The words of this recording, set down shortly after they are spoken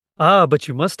Ah, but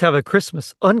you must have a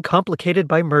Christmas uncomplicated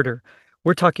by murder.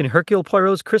 We're talking Hercule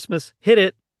Poirot's Christmas. Hit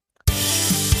it.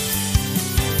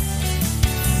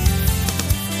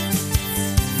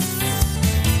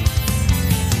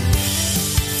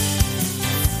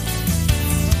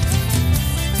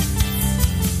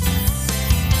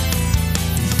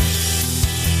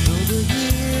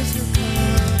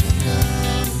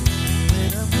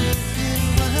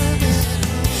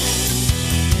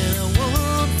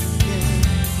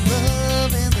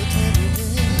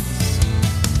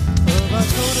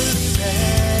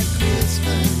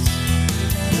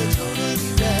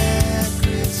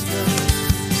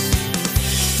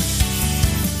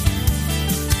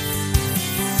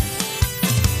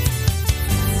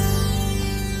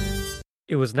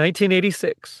 It was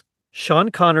 1986.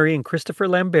 Sean Connery and Christopher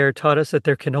Lambert taught us that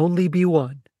there can only be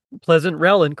one. Pleasant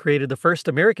Rowland created the first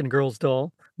American Girls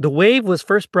doll. The Wave was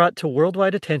first brought to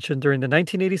worldwide attention during the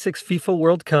 1986 FIFA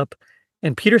World Cup,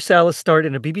 and Peter Sallis starred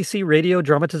in a BBC radio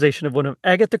dramatization of one of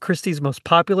Agatha Christie's most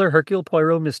popular Hercule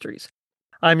Poirot mysteries.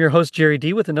 I'm your host, Jerry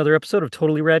D, with another episode of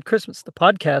Totally Rad Christmas, the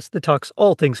podcast that talks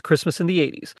all things Christmas in the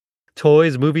 80s.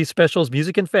 Toys, movies, specials,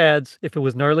 music, and fads. If it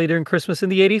was gnarly during Christmas in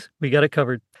the 80s, we got it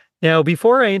covered. Now,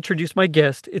 before I introduce my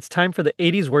guest, it's time for the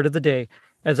 80s word of the day.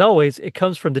 As always, it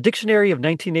comes from the Dictionary of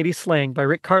 1980s Slang by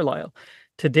Rick Carlisle.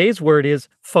 Today's word is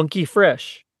funky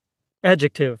fresh.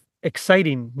 Adjective,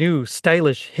 exciting, new,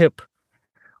 stylish, hip.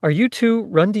 Are you two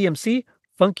Run DMC?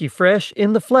 Funky fresh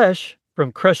in the flesh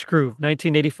from Crush Groove,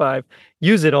 1985.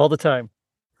 Use it all the time.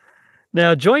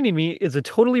 Now, joining me is a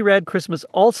Totally Rad Christmas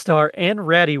All-Star and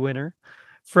Ratty winner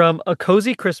from A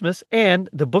Cozy Christmas and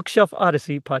the Bookshelf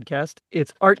Odyssey podcast.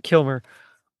 It's Art Kilmer.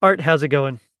 Art, how's it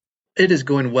going? It is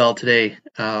going well today.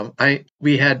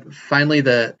 We had finally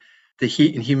the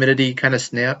heat and humidity kind of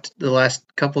snapped the last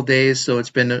couple days, so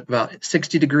it's been about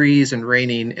 60 degrees and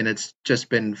raining, and it's just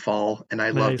been fall, and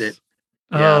I loved it.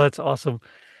 Oh, that's awesome.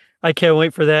 I can't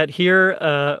wait for that.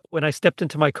 Here, when I stepped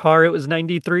into my car, it was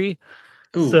 93.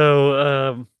 Ooh.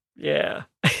 So, yeah.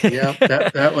 Yeah,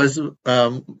 that was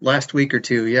last week or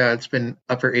two. Yeah, it's been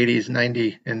upper 80s,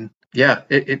 90, and yeah,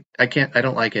 I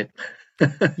don't like it.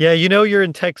 Yeah, you know you're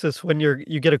in Texas when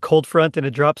you get a cold front and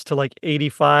it drops to like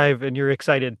 85 and you're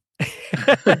excited.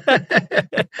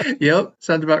 Yep,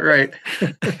 sounds about right.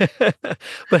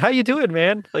 But how you doing,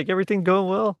 man? Like everything going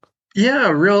well? Yeah,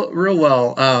 real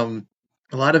well.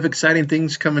 A lot of exciting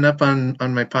things coming up on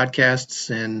my podcasts,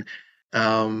 and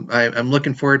I'm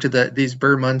looking forward to these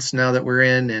Burr months now that we're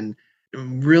in, and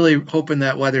I'm really hoping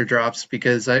that weather drops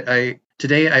because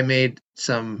today I made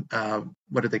some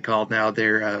what are they called now?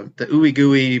 They're the ooey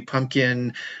gooey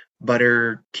pumpkin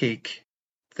butter cake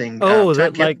thing. Oh,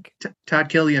 that like Todd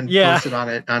Killian posted on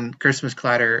it on Christmas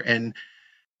Clatter, and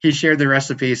he shared the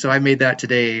recipe. So I made that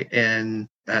today, and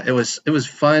it was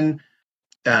fun.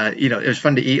 It was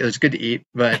fun to eat. It was good to eat,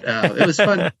 but it was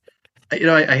fun.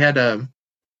 I had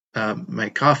my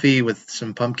coffee with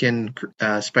some pumpkin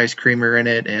spice creamer in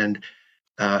it, and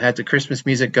had the Christmas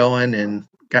music going, and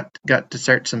got to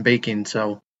start some baking.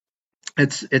 So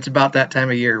it's about that time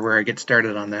of year where I get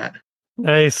started on that.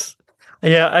 Nice.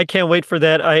 Yeah, I can't wait for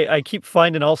that. I keep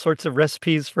finding all sorts of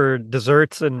recipes for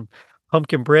desserts and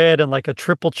pumpkin bread and like a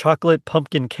triple chocolate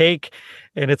pumpkin cake.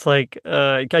 And it's like,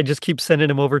 I just keep sending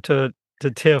them over to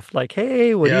Tiff, like,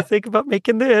 hey, what do you think about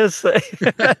making this?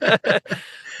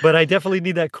 But I definitely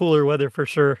need that cooler weather for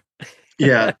sure.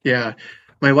 Yeah.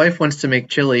 My wife wants to make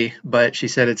chili, but she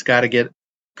said it's got to get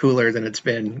cooler than it's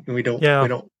been. We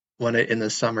don't want it in the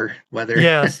summer weather.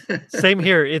 Yes, same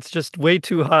here. It's just way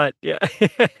too hot. Yeah.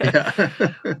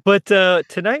 But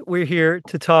tonight we're here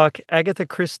to talk Agatha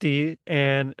Christie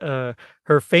and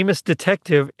her famous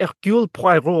detective, Hercule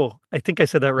Poirot. I think I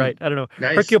said that right. I don't know.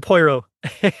 Nice. Hercule Poirot.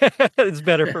 It's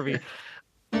better for me.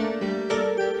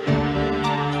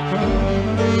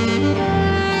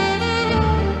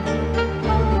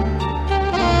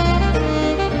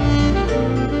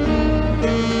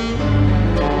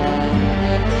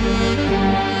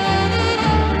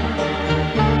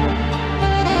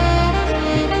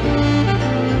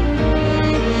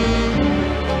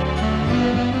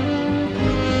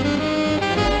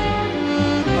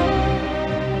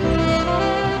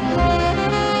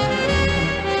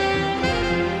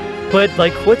 But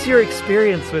like, what's your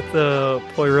experience with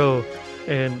Poirot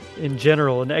and in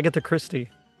general and Agatha Christie?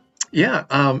 Yeah,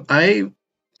 I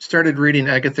started reading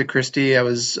Agatha Christie. I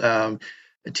was a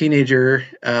teenager,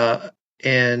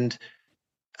 and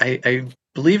I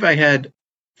believe I had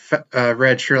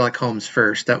read Sherlock Holmes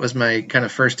first. That was my kind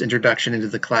of first introduction into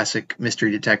the classic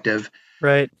mystery detective.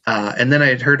 Right. And then I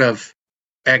had heard of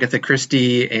Agatha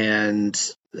Christie and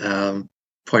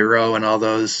Poirot and all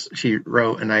those she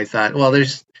wrote, and I thought, well,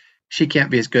 she can't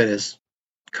be as good as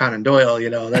Conan Doyle,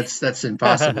 that's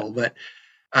impossible. But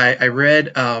I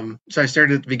read, so I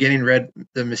started at the beginning, read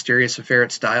The Mysterious Affair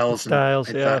at Styles, and Styles,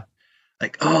 I yeah. thought,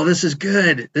 like, oh, this is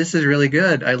good. This is really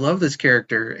good. I love this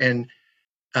character. And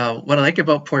what I like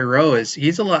about Poirot is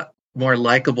he's a lot more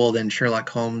likable than Sherlock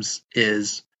Holmes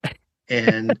is,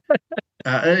 and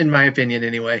in my opinion,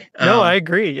 anyway. No, I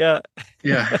agree. Yeah.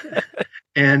 Yeah,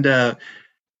 and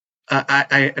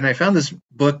I found this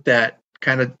book that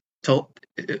kind of told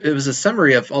it was a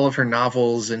summary of all of her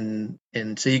novels, and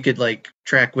so you could like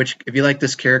track which, if you like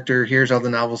this character, here's all the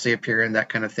novels they appear in, that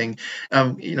kind of thing.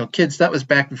 Kids, that was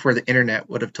back before the internet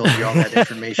would have told you all that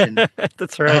information.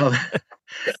 That's right.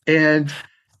 And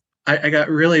I got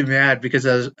really mad because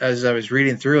as I was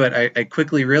reading through it, I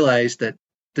quickly realized that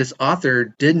this author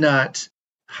did not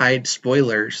hide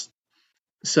spoilers.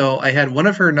 So I had one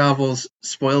of her novels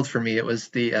spoiled for me. It was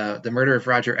the Murder of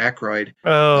Roger Ackroyd,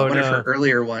 Oh one of her no.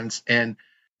 earlier ones, and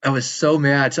I was so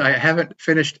mad. So I haven't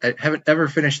ever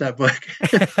finished that book.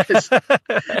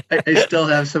 I still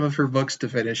have some of her books to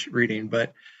finish reading,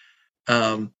 but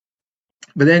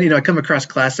then I come across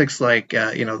classics like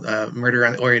Murder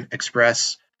on the Orient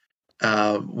Express,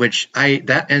 which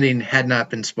that ending had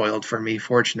not been spoiled for me,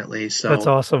 fortunately. So That's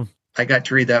awesome. I got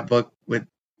to read that book with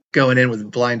going in with a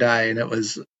blind eye, and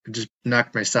it just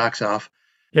knocked my socks off.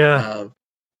 Yeah.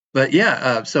 But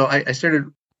yeah, so I started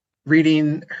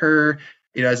reading her,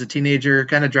 as a teenager,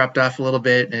 kind of dropped off a little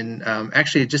bit, and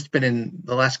actually just been in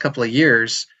the last couple of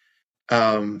years,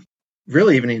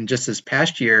 really even in just this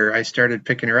past year, I started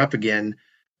picking her up again.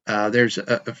 There's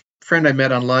a friend I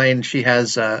met online. She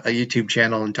has a YouTube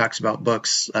channel and talks about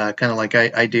books, kind of like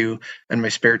I do in my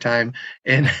spare time.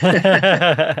 And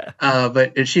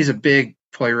but she's a big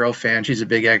Poirot fan. She's a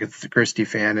big Agatha Christie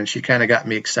fan, and she kind of got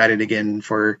me excited again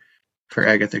for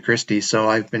Agatha Christie. So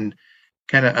I've been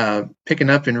kind of picking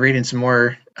up and reading some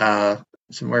more of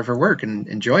her work and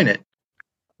enjoying it.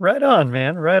 Right on,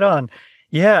 man. Right on.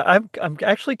 Yeah, I'm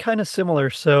actually kind of similar.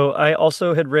 So I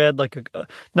also had read like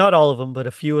not all of them, but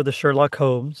a few of the Sherlock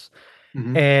Holmes.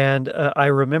 Mm-hmm. And I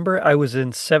remember I was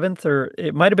in seventh, or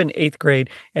it might have been eighth grade,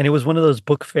 and it was one of those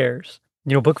book fairs.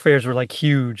 Book fairs were like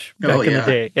huge Oh back in the yeah.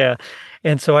 day. Yeah.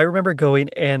 And so I remember going,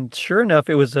 and sure enough,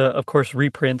 it was, of course,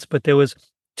 reprints, but there was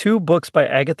two books by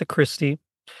Agatha Christie.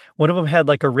 One of them had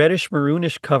like a reddish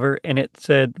maroonish cover, and it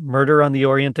said Murder on the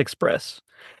Orient Express.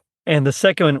 And the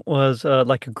second one was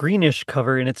like a greenish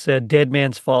cover, and it said Dead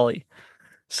Man's Folly.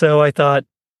 So I thought,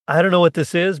 I don't know what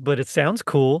this is, but it sounds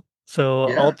cool. So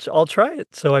Yeah. I'll try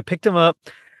it. So I picked them up.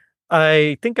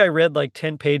 I think I read like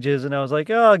 10 pages, and I was like,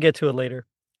 oh, I'll get to it later.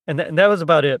 And that was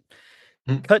about it.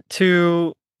 Mm. Cut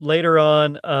to later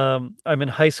on, I'm in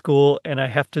high school and I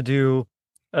have to do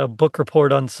a book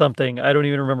report on something. I don't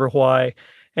even remember why.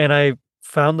 And I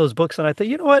found those books and I thought,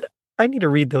 you know what? I need to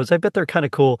read those. I bet they're kind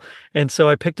of cool. And so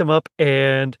I picked them up,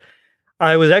 and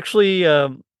I was actually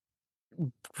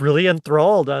really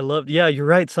enthralled. I loved, yeah, you're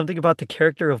right. Something about the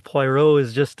character of Poirot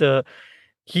is just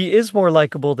he is more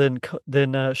likable than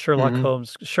Sherlock Mm-hmm.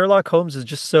 Holmes. Sherlock Holmes is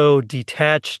just so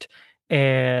detached,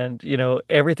 and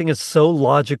everything is so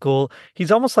logical.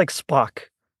 He's almost like Spock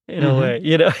in a Mm-hmm. way,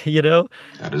 you know.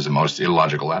 That is the most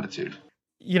illogical attitude.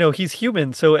 He's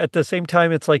human, so at the same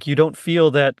time, it's like you don't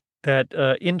feel that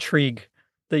intrigue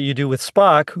that you do with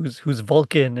Spock, who's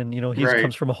Vulcan, and he's Right.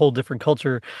 comes from a whole different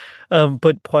culture.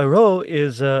 But Poirot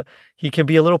is he can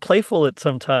be a little playful at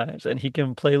sometimes, and he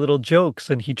can play little jokes,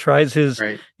 and he tries his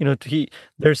Right. he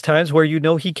there's times where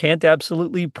he can't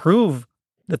absolutely prove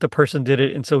that the person did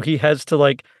it, and so he has to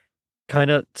like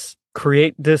kind of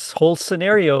create this whole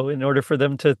scenario in order for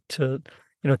them to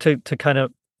kind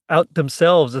of out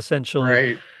themselves essentially.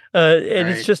 Right. And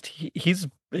it's Right. just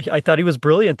I thought he was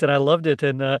brilliant and I loved it.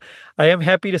 And I am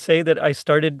happy to say that I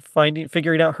started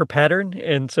figuring out her pattern.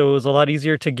 And so it was a lot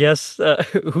easier to guess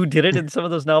who did it in some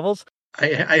of those novels.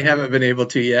 I haven't been able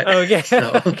to yet. Oh, yeah.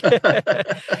 So. Okay.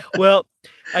 Well,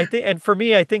 I think, and for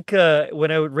me, I think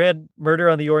when I read Murder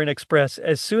on the Orient Express,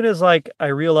 as soon as like I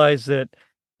realized that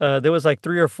there was like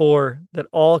three or four that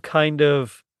all kind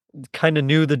of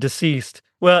knew the deceased.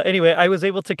 Well, anyway, I was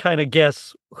able to kind of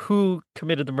guess who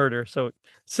committed the murder. But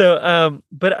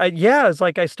it's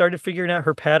like I started figuring out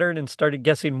her pattern and started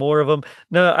guessing more of them.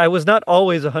 No, I was not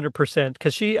always 100%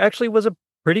 because she actually was a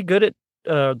pretty good at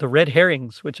the red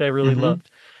herrings, which I really Mm-hmm. loved.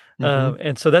 Mm-hmm.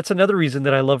 And so that's another reason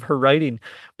that I love her writing.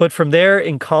 But from there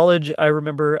in college, I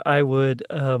remember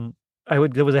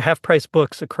there was a half price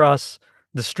books across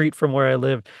the street from where I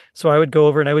lived. So I would go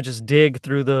over and I would just dig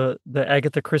through the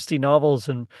Agatha Christie novels,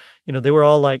 and they were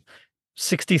all like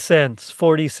 60 cents,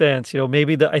 40 cents,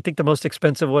 maybe I think the most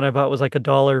expensive one I bought was like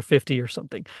 $1.50 or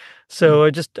something. So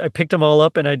I picked them all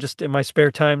up and I just, in my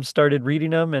spare time, started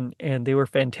reading them and they were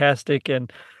fantastic.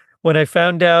 And when I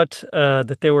found out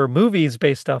that there were movies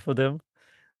based off of them,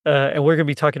 and we're going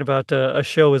to be talking about a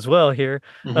show as well here.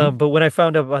 Mm-hmm. But when I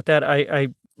found out about that, I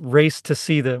raced to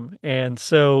see them. And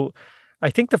so I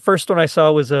think the first one I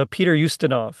saw was Peter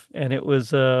Ustinov, and it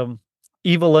was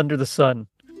Evil Under the Sun.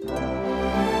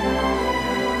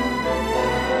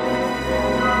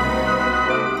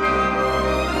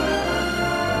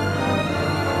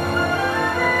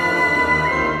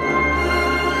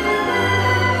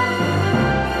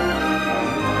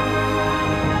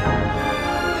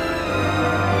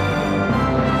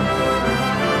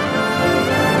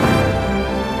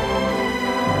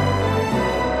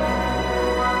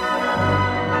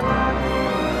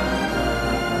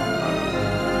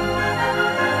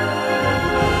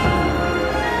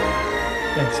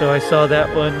 So I saw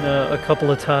that one a couple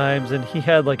of times, and he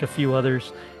had like a few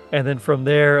others. And then from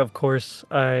there, of course,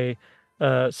 I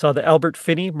saw the Albert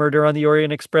Finney Murder on the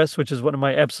Orient Express, which is one of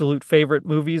my absolute favorite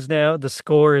movies now. The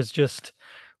score is just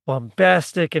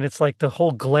bombastic, and it's like the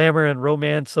whole glamour and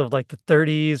romance of like the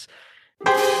 30s.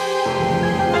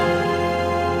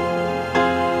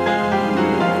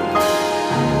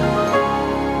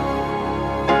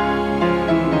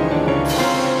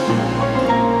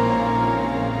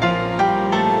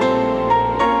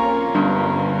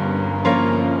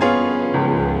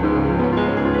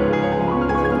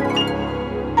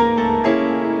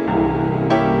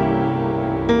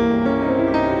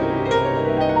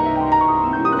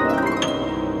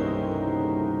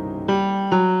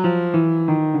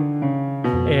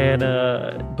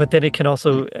 But then it can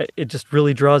also, it just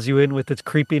really draws you in with its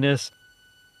creepiness.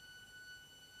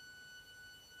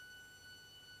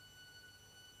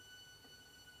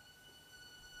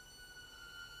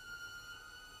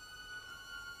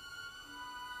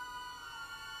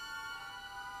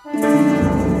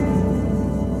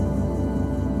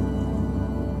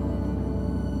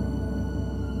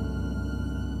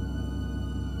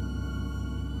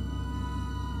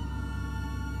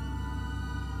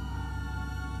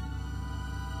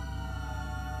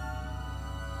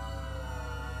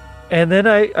 And then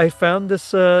I found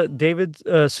this David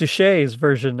Suchet's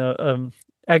version,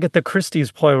 Agatha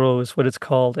Christie's Poirot is what it's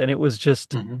called, and it was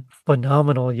just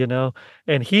phenomenal,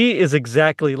 And he is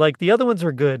exactly like the other ones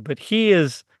are good, but he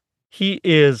is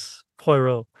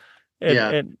Poirot,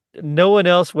 and no one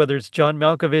else, whether it's John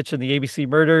Malkovich in the ABC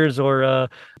Murders or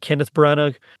Kenneth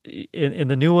Branagh in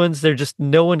the new ones, they're just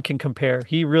no one can compare.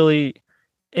 He really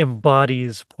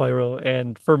embodies Poirot,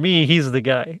 and for me, he's the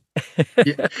guy.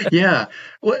 Yeah.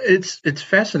 Well, it's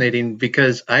fascinating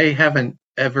because I haven't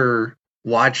ever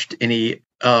watched any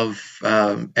of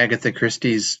Agatha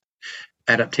Christie's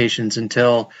adaptations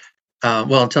until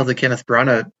the Kenneth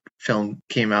Branagh film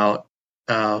came out.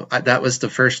 That was the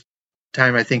first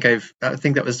time I think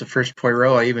that was the first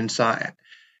Poirot I even saw.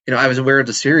 I was aware of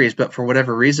the series, but for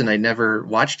whatever reason, I never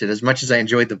watched it as much as I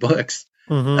enjoyed the books.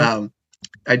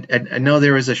 I know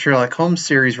there was a Sherlock Holmes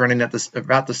series running at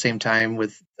about the same time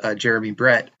with Jeremy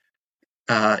Brett,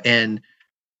 and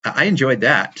I enjoyed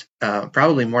that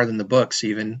probably more than the books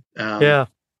even.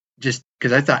 Just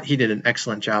because I thought he did an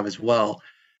excellent job as well.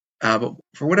 But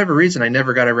for whatever reason, I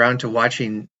never got around to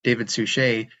watching David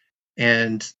Suchet,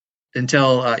 and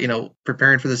until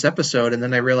preparing for this episode, and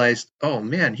then I realized, oh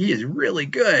man, he is really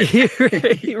good.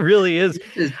 He really is.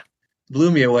 He just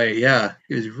blew me away. Yeah,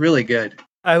 he was really good.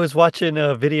 I was watching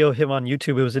a video of him on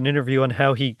YouTube. It was an interview on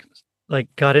how he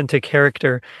got into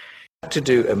character. To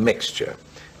do a mixture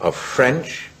of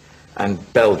French and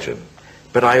Belgian,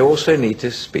 but I also need to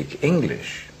speak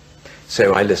English.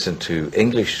 So I listen to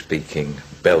English-speaking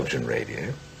Belgian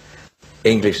radio,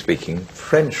 English-speaking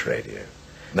French radio.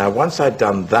 Now, once I'd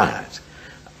done that,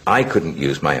 I couldn't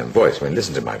use my own voice. I mean,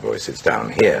 listen to my voice, it's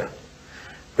down here.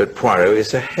 But Poirot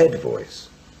is a head voice.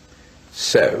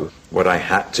 So what I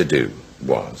had to do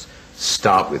was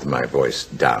start with my voice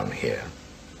down here.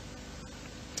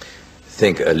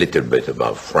 Think a little bit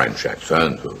about French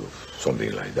accent or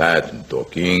something like that, and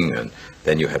talking, and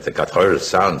then you have the guttural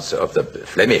sounds of the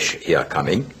Flemish here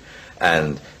coming,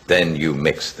 and then you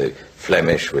mix the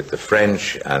Flemish with the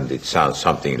French, and it sounds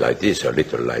something like this, or a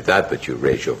little like that, but you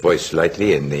raise your voice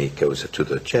slightly, and it goes to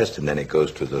the chest, and then it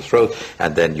goes to the throat,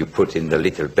 and then you put in the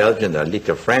little Belgian, a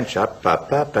little French, up,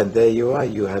 and there you are,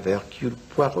 you have Hercule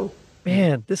Poirot.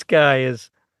 Man, this guy is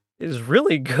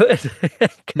really good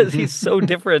because he's so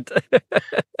different.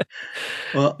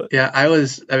 Well, yeah, I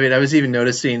was even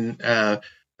noticing, I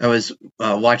was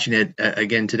watching it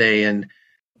again today, and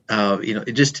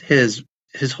just his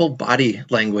his whole body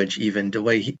language, even the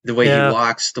way he Yeah.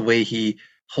 walks, the way he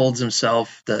holds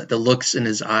himself, the looks in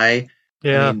his eye. I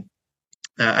Yeah. mean,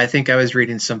 I think I was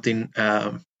reading something.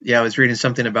 I was reading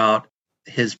something about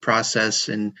his process,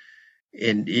 and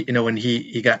when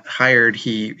he got hired,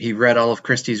 he read all of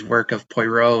Christie's work of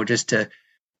Poirot just to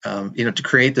to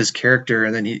create this character,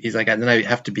 and then he's like, and then I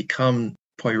have to become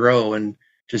Poirot and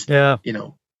just Yeah.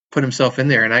 put himself in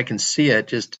there, and I can see it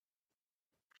just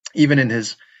even in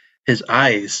his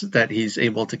eyes that he's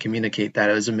able to communicate that.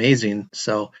 It was amazing.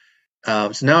 So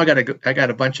now I got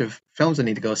a bunch of films I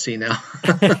need to go see now.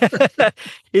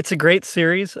 It's a great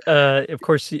series. Of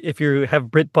course, if you have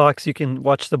BritBox, you can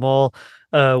watch them all.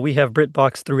 We have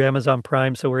BritBox through Amazon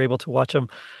Prime, so we're able to watch them.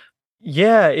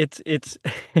 Yeah, it's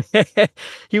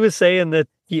he was saying that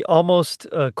he almost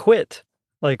quit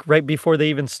like right before they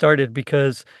even started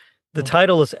because the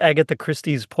title is Agatha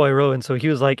Christie's Poirot, and so he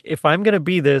was like, if I'm gonna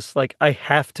be this, like I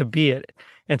have to be it.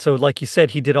 And so, like you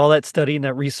said, he did all that study and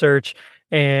that research,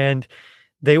 and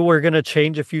they were gonna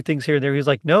change a few things here and there. He was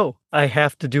like, no, I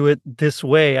have to do it this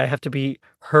way. I have to be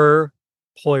her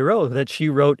Poirot that she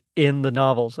wrote in the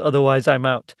novels. Otherwise, I'm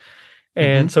out.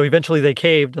 And so eventually they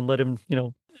caved and let him,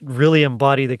 really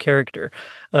embody the character,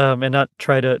 and not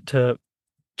try to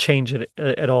change it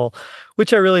at all,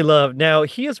 which I really love. Now,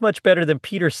 he is much better than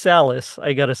Peter Sallis,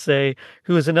 I gotta say,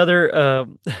 who is another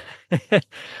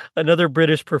another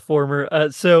British performer.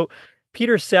 So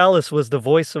Peter Sallis was the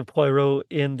voice of Poirot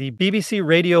in the BBC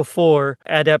Radio 4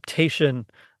 adaptation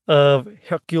of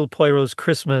Hercule Poirot's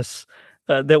Christmas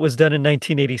that was done in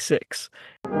 1986.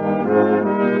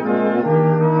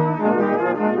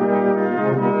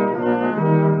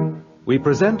 We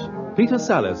present Peter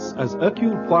Sallis as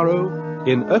Hercule Poirot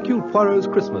in Hercule Poirot's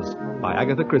Christmas by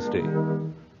Agatha Christie.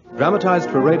 Dramatized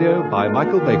for radio by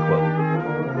Michael Bakewell.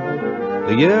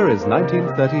 The year is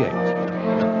 1938.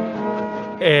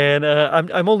 And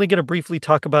I'm only going to briefly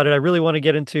talk about it. I really want to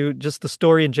get into just the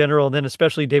story in general, and then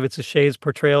especially David Suchet's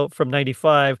portrayal from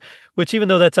 '95, which even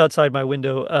though that's outside my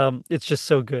window, it's just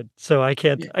so good. So I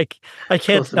can't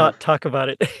not talk about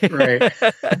it. Right.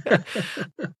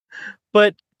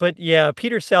 But yeah,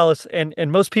 Peter Sallis,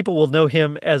 and most people will know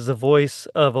him as the voice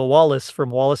of a Wallace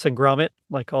from Wallace and Gromit,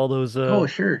 like all those. Oh,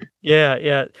 sure.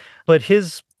 Yeah. But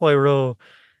his Poirot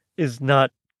is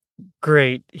not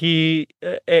great.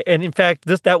 And in fact,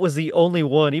 that was the only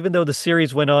one, even though the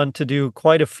series went on to do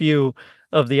quite a few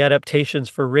of the adaptations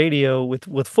for radio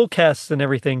with full casts and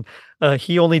everything.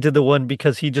 He only did the one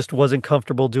because he just wasn't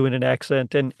comfortable doing an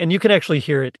accent. And you can actually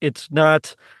hear it. It's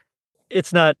not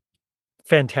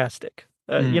fantastic.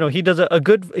 He does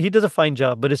a fine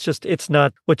job, but it's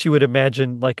not what you would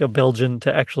imagine like a Belgian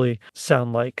to actually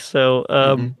sound like. So,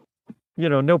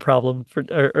 no problem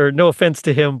or no offense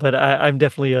to him, but I'm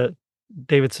definitely a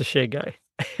David Suchet guy.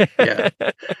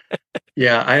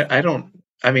 Yeah. I don't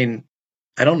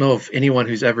know if anyone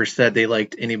who's ever said they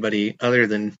liked anybody other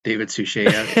than David Suchet.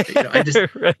 I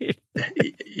just, right.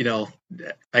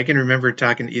 I can remember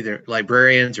talking to either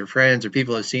librarians or friends or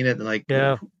people who've seen it and like,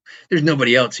 yeah, there's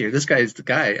nobody else here. This guy's the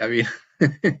guy. I mean,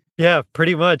 yeah,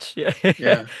 pretty much.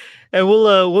 Yeah. And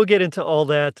we'll get into all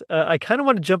that. I kind of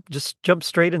want to jump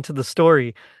straight into the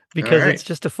story because it's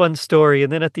just a fun story,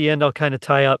 and then at the end I'll kind of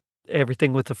tie up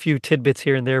everything with a few tidbits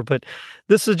here and there. But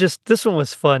this one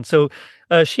was fun. So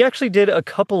she actually did a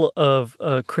couple of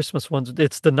Christmas ones.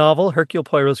 It's the novel Hercule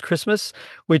Poirot's Christmas,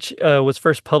 which was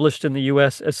first published in the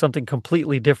U.S. as something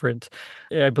completely different.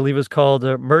 I believe it was called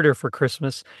Murder for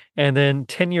Christmas. And then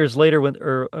 10 years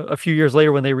later, a few years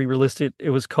later, when they re-released it,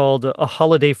 it was called A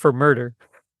Holiday for Murder.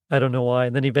 I don't know why.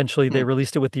 And then eventually they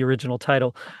released it with the original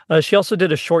title. She also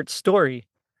did a short story,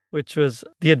 which was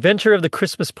The Adventure of the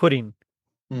Christmas Pudding.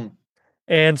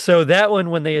 And so that one,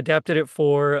 when they adapted it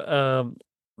for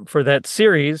that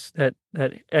series, that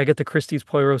Agatha Christie's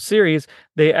Poirot series,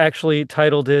 they actually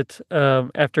titled it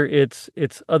after its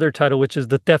other title, which is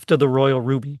The Theft of the Royal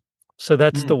Ruby. So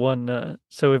that's the one.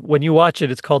 So when you watch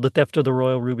it, it's called The Theft of the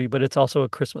Royal Ruby, but it's also a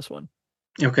Christmas one.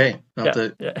 Okay. I'll have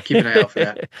to keep an eye out for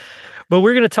that. But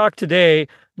we're going to talk today,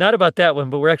 not about that one,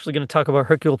 but we're actually going to talk about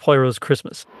Hercule Poirot's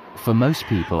Christmas. For most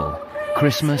people,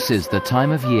 Christmas is the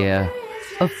time of year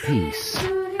of peace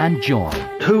and joy.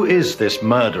 Who is this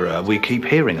murderer we keep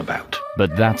hearing about?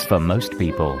 But that's for most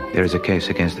people. There is a case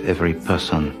against every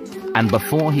person. And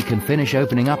before he can finish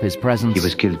opening up his presents, he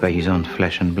was killed by his own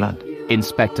flesh and blood.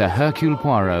 Inspector Hercule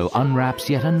Poirot unwraps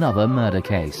yet another murder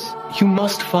case. You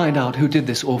must find out who did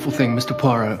this awful thing, Mr.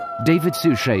 Poirot. David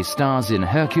Suchet stars in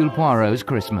Hercule Poirot's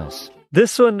Christmas.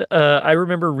 This one, I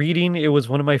remember reading. It was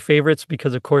one of my favorites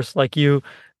because, of course, like you,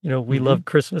 we love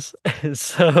Christmas.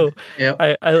 So Yep.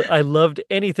 I loved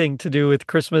anything to do with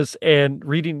Christmas, and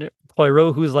reading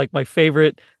Poirot, who's like my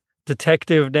favorite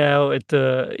detective now. It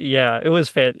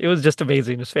was it was just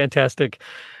amazing. It was fantastic.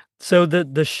 So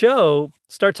the show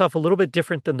starts off a little bit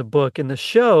different than the book. In the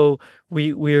show,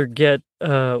 we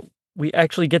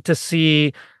actually get to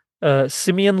see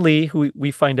Simeon Lee, who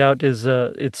we find out is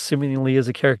it's Simeon Lee as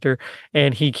a character,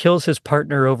 and he kills his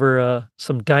partner over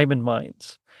some diamond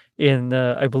mines in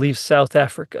I believe South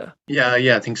Africa. Yeah,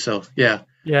 I think so. Yeah.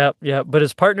 Yeah, yeah. But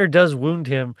his partner does wound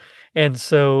him, and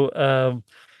so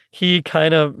he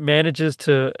kind of manages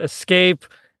to escape,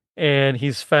 and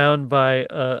he's found by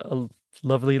a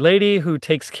lovely lady who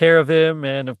takes care of him,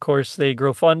 and of course they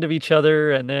grow fond of each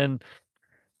other, and then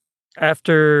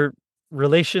after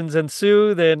relations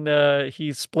ensue, then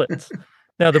he splits.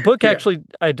 Now the book Yeah. actually,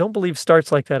 I don't believe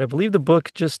starts like that. I believe the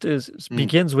book just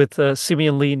begins with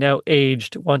Simeon Lee, now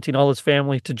aged, wanting all his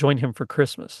family to join him for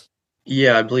Christmas.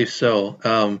 Yeah, I believe so.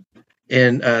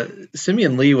 And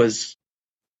Simeon Lee was,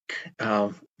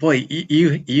 boy,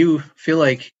 you feel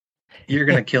like you're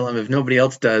gonna kill him if nobody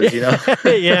else does, you know?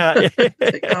 Yeah.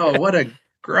 Like, oh, what a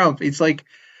grump! He's like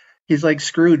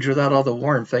Scrooge without all the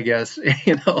warmth, I guess.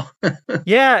 You know?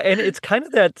 Yeah, and it's kind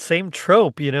of that same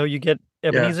trope, you get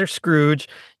Ebenezer Scrooge,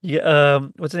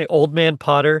 what's his name, Old Man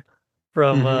Potter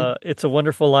from It's a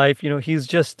Wonderful Life. He's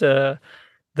just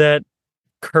that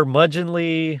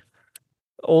curmudgeonly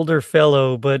older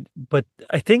fellow, but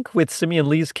I think with Simeon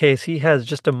Lee's case, he has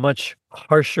just a much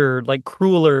harsher, like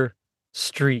crueler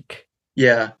streak.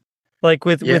 Yeah. Like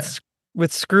with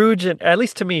Scrooge, and at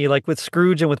least to me, like with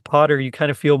Scrooge and with Potter, you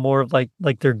kind of feel more of like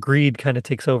their greed kind of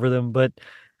takes over them. But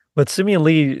Simeon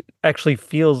Lee actually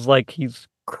feels like he's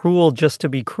cruel just to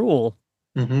be cruel.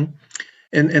 And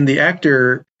the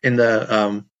actor in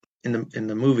the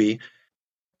movie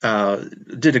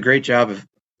did a great job of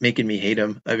making me hate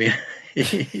him. I mean,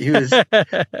 he was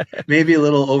maybe a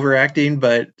little overacting,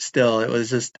 but still, it was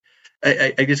just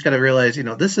I just got to realize,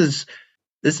 this is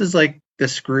like the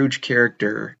Scrooge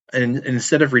character, and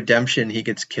instead of redemption, he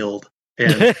gets killed.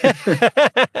 And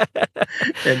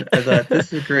and I thought,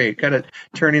 this is great, kind of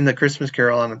turning the Christmas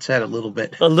Carol on its head a little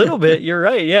bit. A little bit, you're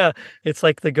right. Yeah, it's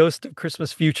like the ghost of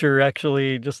Christmas Future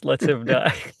actually just lets him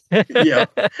die. Yeah,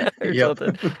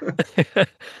 something.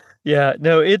 Yeah,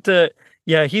 no,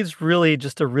 yeah, he's really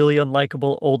just a really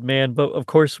unlikable old man. But of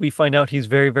course, we find out he's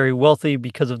very, very wealthy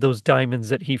because of those diamonds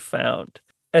that he found.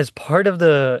 As part of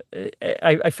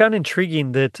I found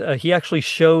intriguing that he actually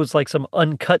shows like some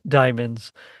uncut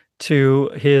diamonds to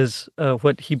his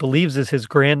what he believes is his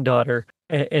granddaughter,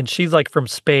 and she's like from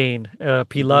Spain,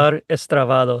 Pilar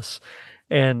Estravados,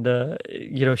 and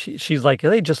she's like,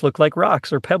 they just look like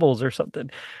rocks or pebbles or something,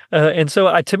 and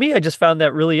so to me, I just found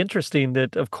that really interesting.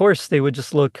 That of course they would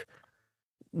just look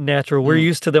natural. We're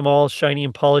used to them all shiny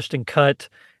and polished and cut,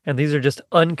 and these are just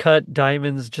uncut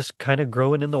diamonds, just kind of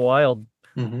growing in the wild.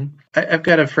 I've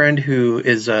got a friend who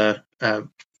is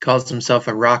calls himself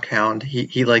a rock hound.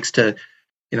 He likes to,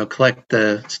 collect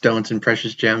the stones and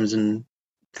precious gems and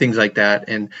things like that.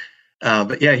 And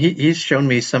but yeah, he's shown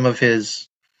me some of his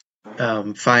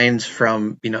finds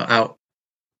from out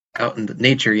in the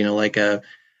nature. Like I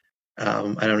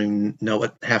don't even know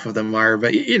what half of them are,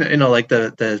 but like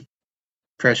the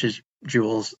precious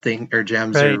jewels thing or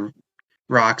gems or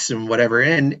rocks and whatever,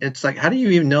 and it's like, how do you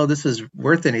even know this is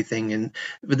worth anything?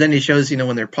 But then he shows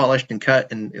when they're polished and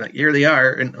cut, and like, here they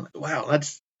are, and I'm like, wow,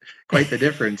 that's quite the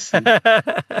difference. So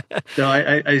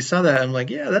I saw that, I'm like,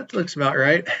 yeah, that looks about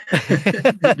right.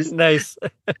 Nice.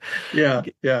 Yeah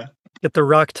Get the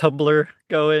rock tumbler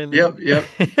going. Yep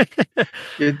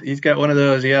He's got one of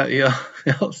those.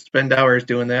 He'll spend hours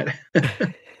doing that.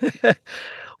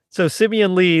 So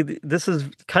Simeon Lee, this is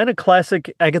kind of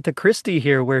classic Agatha Christie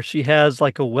here, where she has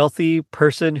like a wealthy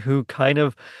person who kind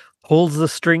of pulls the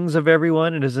strings of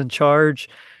everyone and is in charge.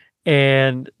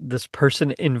 And this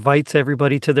person invites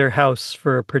everybody to their house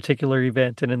for a particular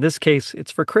event. And in this case,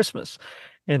 it's for Christmas.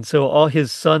 And so all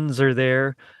his sons are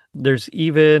there. There's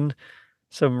even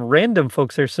some random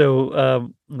folks there. So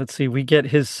let's see, we get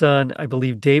his son, I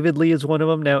believe David Lee is one of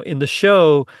them. Now in the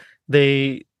show,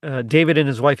 David and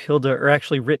his wife Hilda are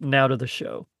actually written out of the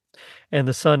show. And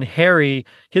the son Harry,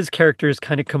 his character is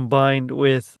kind of combined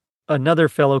with another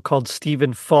fellow called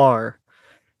Stephen Farr,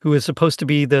 who is supposed to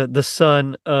be the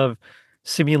son of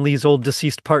Simeon Lee's old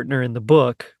deceased partner in the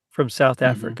book from South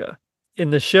Africa.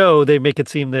 In the show, they make it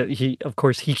seem that he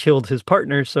killed his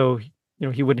partner, so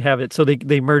he wouldn't have it. So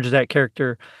they merge that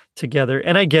character together.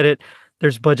 And I get it.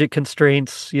 There's budget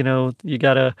constraints, you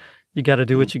gotta you got to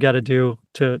do what you got to do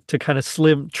to kind of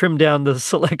trim down the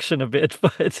selection a bit.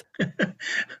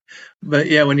 But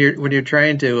yeah, when you're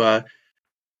trying to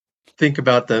think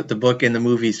about the book and the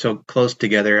movie so close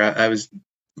together, I was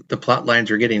the plot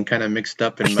lines were getting kind of mixed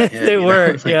up in my head. They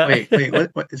were, Like, yeah.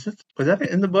 Wait, what is this? Was that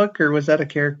in the book, or was that a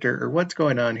character, or what's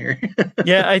going on here?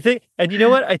 Yeah, I think, and you know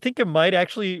what? I think it might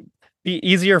actually be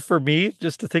easier for me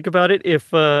just to think about it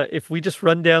if we just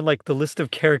run down like the list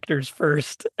of characters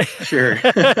first. Sure.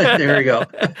 There we go.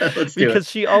 Let's do Because it.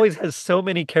 she always has so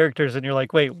many characters, and you're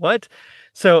like, wait, what?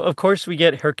 So of course we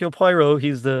get Hercule Poirot.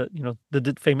 He's the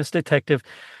famous detective.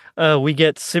 We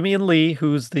get Simeon Lee,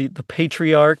 who's the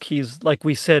patriarch. He's, like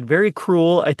we said, very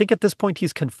cruel. I think at this point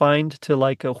he's confined to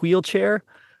like a wheelchair.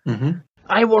 Mm-hmm.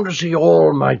 I want to see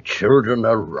all my children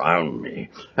around me,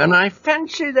 and I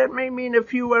fancy that may mean a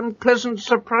few unpleasant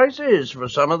surprises for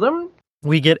some of them.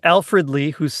 We get Alfred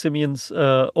Lee, who's Simeon's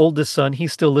oldest son. He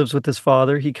still lives with his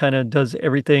father. He kind of does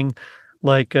everything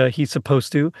like he's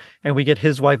supposed to. And we get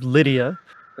his wife, Lydia.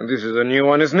 And this is a new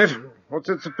one, isn't it? What's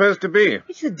it supposed to be?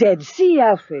 It's the Dead Sea,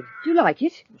 Alfred. Do you like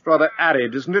it? It's rather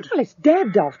arid, isn't it? Well, it's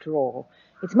dead, after all.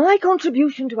 It's my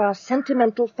contribution to our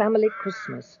sentimental family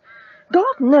Christmas.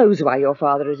 God knows why your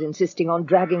father is insisting on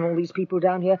dragging all these people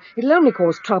down here. It'll only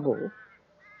cause trouble.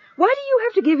 Why do you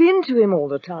have to give in to him all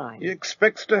the time? He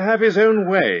expects to have his own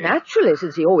way. Naturally,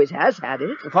 since he always has had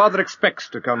it. The father expects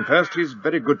to come first. He's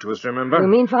very good to us, remember? You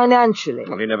mean financially?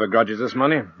 Well, he never grudges us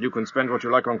money. You can spend what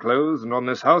you like on clothes and on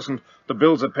this house, and the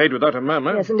bills are paid without a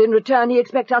murmur. Yes, and in return he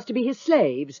expects us to be his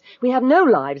slaves. We have no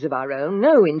lives of our own,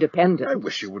 no independence. I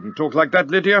wish you wouldn't talk like that,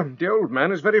 Lydia. The old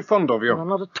man is very fond of you. I'm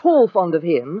not at all fond of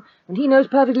him, and he knows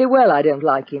perfectly well I don't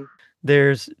like him.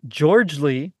 There's George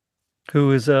Lee,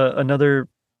 who is another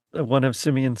one of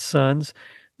Simeon's sons,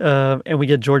 and we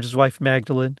get George's wife,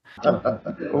 Magdalene.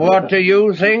 What do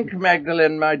you think,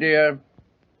 Magdalene, my dear?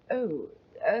 Oh,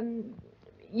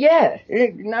 yes.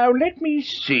 Now, let me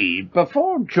see.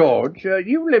 Before George,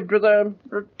 you lived with a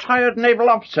retired naval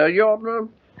officer. Your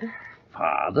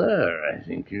father, I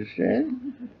think you said.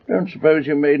 Don't suppose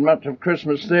you made much of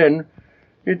Christmas then.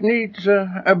 It needs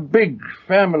a big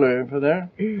family for that.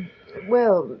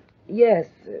 Well, yes,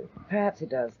 perhaps it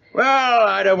does. Well,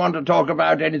 I don't want to talk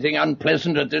about anything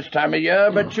unpleasant at this time of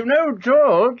year, but you know,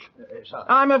 George,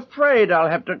 I'm afraid I'll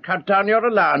have to cut down your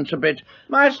allowance a bit.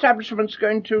 My establishment's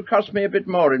going to cost me a bit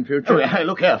more in future. Oh, hey,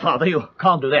 look here, Father, you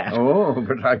can't do that. Oh,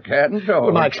 but I can, George.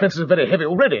 Well, my expenses are very heavy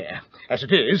already. As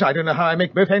it is, I don't know how I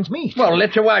make both ends meet. Well,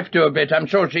 let your wife do a bit. I'm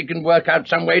sure she can work out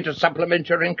some way to supplement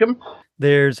your income.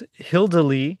 There's Hilda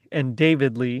Lee and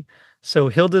David Lee. So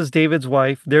Hilda's David's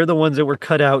wife. They're the ones that were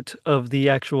cut out of the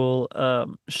actual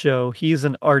show. He's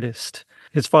an artist.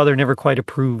 His father never quite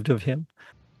approved of him.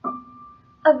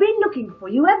 I've been looking for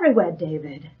you everywhere,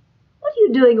 David. What are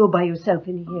you doing all by yourself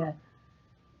in here?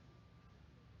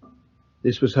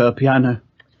 This was her piano.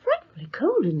 It's frightfully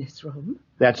cold in this room.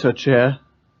 That's her chair.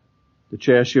 The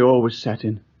chair she always sat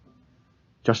in.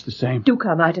 Just the same. Do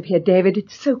come out of here, David.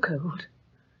 It's so cold.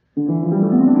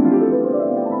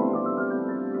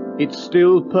 It's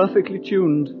still perfectly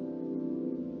tuned.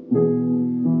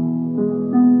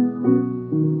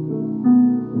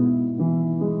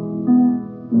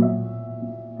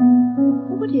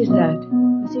 What is that?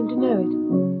 I seem to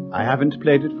know it. I haven't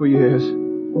played it for years.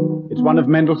 It's one of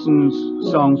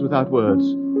Mendelssohn's songs without words.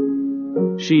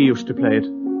 She used to play it.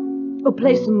 Oh,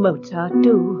 play some Mozart,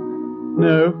 do.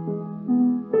 No.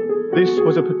 This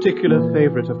was a particular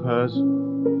favorite of hers.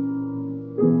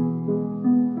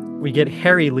 We get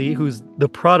Harry Lee, who's the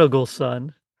prodigal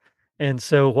son. And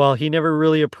so while he never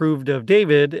really approved of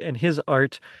David and his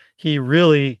art, he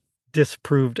really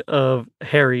disapproved of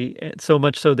Harry. And so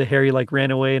much so that Harry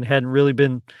ran away and hadn't really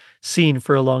been seen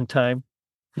for a long time.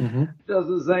 Mm-hmm. Does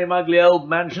the same ugly old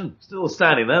mansion still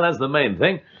standing there? That's the main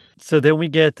thing. So then we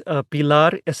get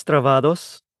Pilar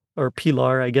Estravados, or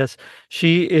Pilar, I guess.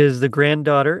 She is the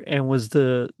granddaughter and was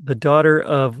the daughter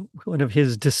of one of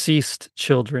his deceased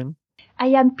children. I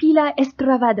am Pilar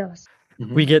Estravados.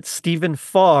 Mm-hmm. We get Stephen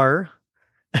Farr.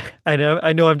 I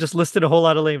know I've just listed a whole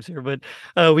lot of names here, but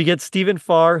we get Stephen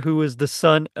Farr, who is the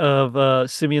son of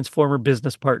Simeon's former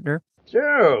business partner.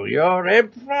 So, you're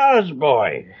Eb Farr's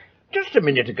boy. Just a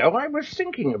minute ago, I was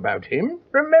thinking about him,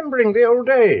 remembering the old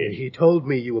days. He told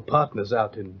me you were partners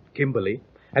out in Kimberley,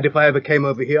 and if I ever came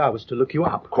over here, I was to look you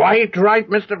up. Quite right,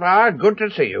 Mr. Farr. Good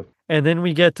to see you. And then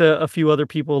we get a few other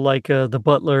people like the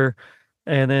butler,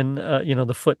 and then,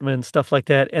 the footman, stuff like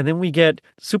that. And then we get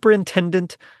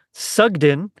Superintendent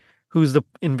Sugden, who's the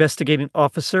investigating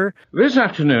officer. This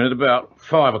afternoon at about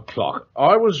 5 o'clock,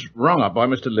 I was rung up by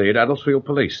Mr. Lee at Adelsfield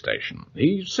Police Station.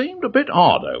 He seemed a bit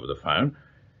odd over the phone.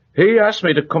 He asked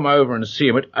me to come over and see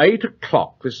him at 8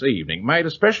 o'clock this evening, made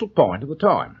a special point of the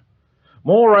time.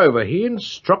 Moreover, he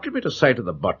instructed me to say to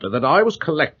the butler that I was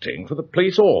collecting for the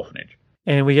police orphanage.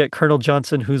 And we get Colonel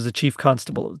Johnson, who's the chief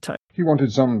constable at the time. He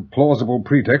wanted some plausible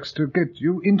pretext to get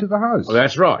you into the house. Well,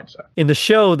 that's right, sir. In the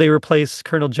show, they replace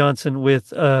Colonel Johnson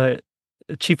with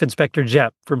Chief Inspector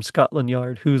Japp from Scotland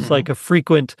Yard, who's like a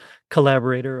frequent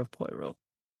collaborator of Poirot.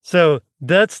 So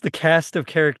that's the cast of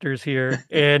characters here,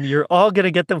 and you're all going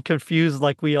to get them confused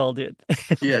like we all did.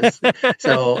 Yes.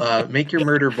 So make your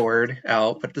murder board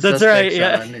out, put the That's suspects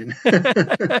right, on.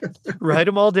 And Write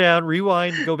them all down,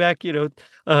 rewind, go back, 1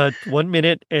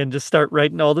 minute, and just start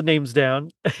writing all the names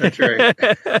down. That's right.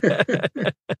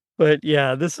 But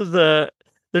yeah,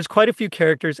 there's quite a few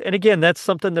characters. And again, that's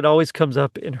something that always comes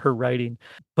up in her writing.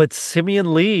 But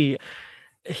Simeon Lee,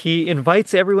 he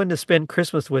invites everyone to spend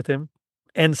Christmas with him.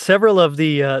 And several of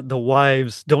the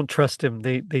wives don't trust him.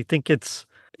 They think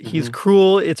he's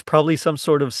cruel. It's probably some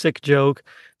sort of sick joke.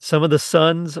 Some of the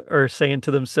sons are saying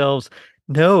to themselves,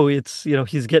 no, it's,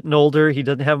 he's getting older. He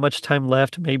doesn't have much time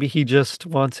left. Maybe he just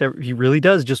he really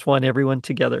does just want everyone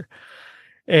together.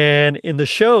 And in the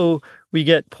show, we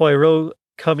get Poirot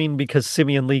coming because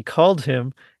Simeon Lee called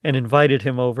him and invited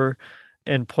him over.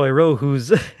 And Poirot,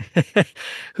 whose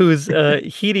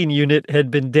heating unit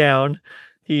had been down,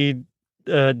 he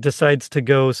decides to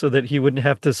go so that he wouldn't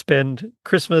have to spend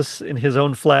Christmas in his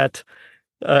own flat,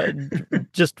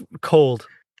 just cold.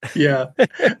 Yeah,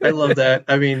 I love that.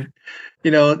 I mean,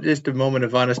 just a moment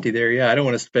of honesty there. Yeah, I don't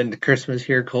want to spend Christmas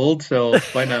here cold, so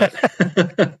why not?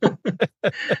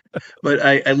 But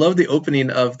I love the opening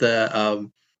of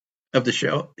the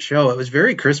show. It was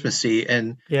very Christmassy,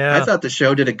 and I thought the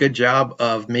show did a good job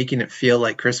of making it feel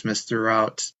like Christmas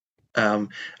throughout. I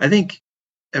think,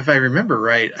 if I remember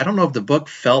right, I don't know if the book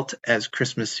felt as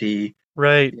Christmassy,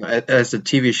 right, as the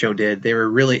TV show did. They were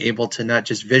really able to not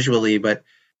just visually, but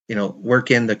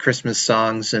work in the Christmas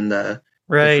songs and the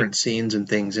different scenes and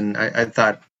things. And I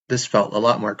thought this felt a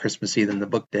lot more Christmassy than the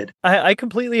book did. I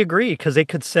completely agree, because they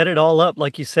could set it all up.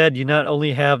 Like you said, you not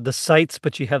only have the sights,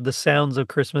 but you have the sounds of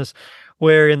Christmas,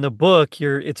 where in the book,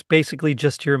 it's basically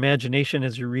just your imagination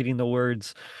as you're reading the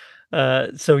words.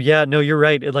 So yeah, no, you're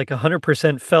right. It like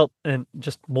 100% felt and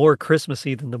just more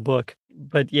Christmassy than the book.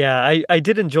 But yeah, I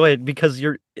did enjoy it because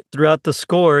throughout the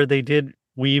score, they did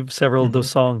weave several of those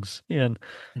songs in,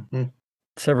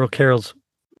 several carols.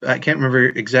 I can't remember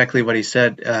exactly what he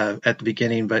said at the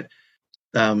beginning, but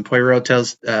Poirot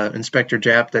tells Inspector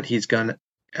Japp that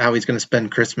how he's gonna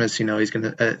spend Christmas. He's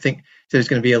gonna he's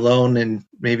gonna be alone and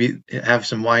maybe have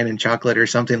some wine and chocolate or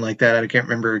something like that. I can't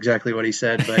remember exactly what he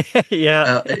said, but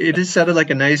yeah, it just sounded like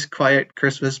a nice, quiet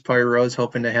Christmas Poirot's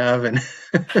hoping to have, and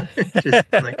just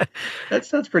like that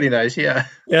sounds pretty nice. Yeah.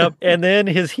 Yep. And then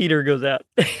his heater goes out.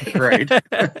 Right.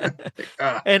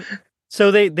 And so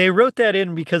they wrote that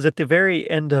in because at the very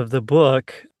end of the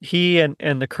book, he and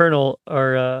the colonel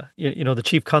are, the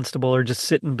chief constable are just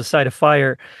sitting beside a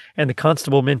fire, and the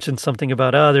constable mentions something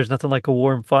about, there's nothing like a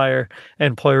warm fire.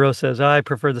 And Poirot says, I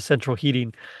prefer the central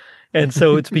heating. And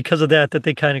so it's because of that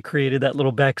they kind of created that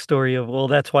little backstory of, well,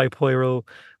 that's why Poirot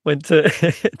went to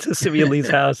Simeon Lee's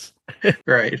house.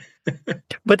 Right.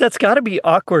 But that's got to be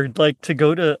awkward, like to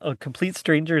go to a complete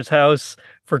stranger's house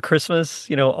for Christmas.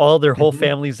 All their whole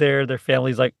family's there. Their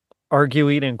family's like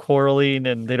arguing and quarreling,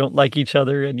 and they don't like each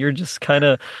other, and you're just kind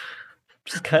of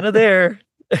there.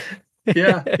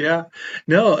 Yeah.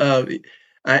 No,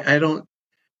 I don't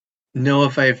know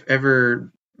if I've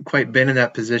ever quite been in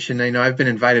that position. I know I've been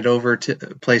invited over to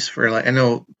a place for, I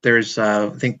know there's, I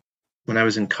think when I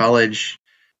was in college,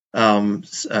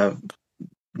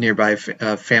 nearby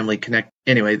family connect.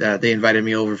 Anyway, they invited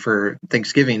me over for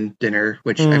Thanksgiving dinner,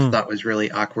 which I thought was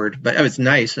really awkward, but it was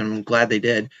nice. I'm glad they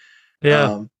did.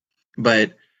 Yeah.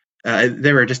 But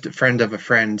they were just a friend of a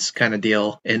friend's kind of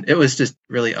deal, and it was just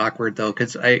really awkward though,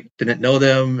 because I didn't know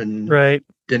them, and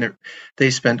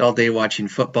they spent all day watching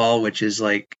football, which is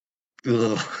like,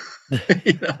 ugh.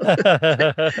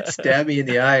 Stab me in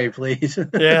the eye, please.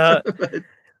 Yeah.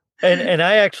 And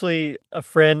I actually, a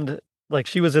friend, like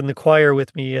she was in the choir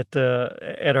with me at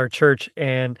our church,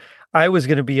 and I was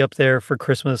going to be up there for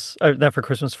Christmas, not for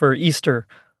Christmas, for Easter.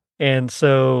 And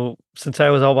so since I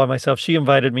was all by myself, she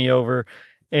invited me over.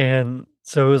 And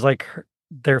so it was like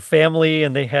their family,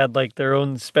 and they had like their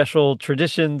own special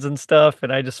traditions and stuff.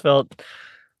 And I just felt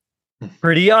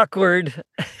pretty awkward.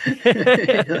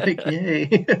 Like,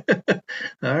 yay.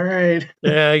 All right.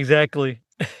 Yeah, exactly.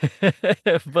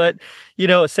 But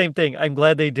same thing. I'm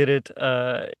glad they did it.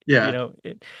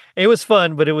 It was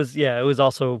fun, but it was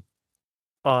also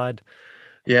odd.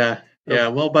 Yeah. Yeah.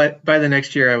 Well, by the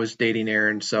next year, I was dating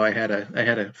Erin, so I had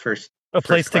a first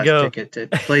place to class go. ticket to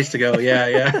place to go.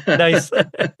 Yeah. Nice.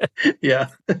 Yeah.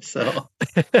 So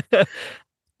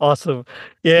awesome.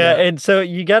 Yeah, and so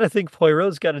you got to think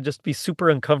Poirot's got to just be super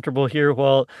uncomfortable here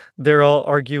while they're all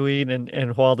arguing,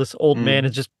 and while this old man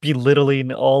is just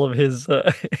belittling all of his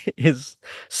his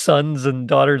sons and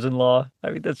daughters-in-law. I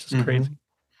mean, that's just crazy.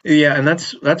 Yeah, and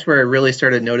that's where I really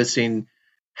started noticing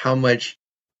how much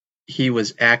he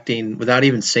was acting without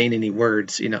even saying any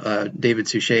words. David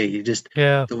Suchet,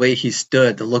 the way he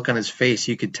stood, the look on his face,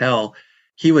 you could tell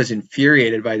he was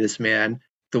infuriated by this man,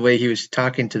 the way he was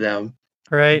talking to them.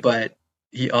 Right. But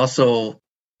he also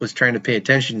was trying to pay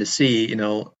attention to see,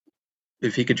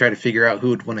 if he could try to figure out who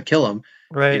would want to kill him.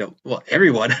 Right. Well,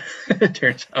 everyone, it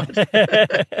turns out.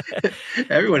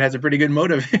 Everyone has a pretty good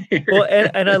motive here. Well,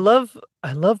 and I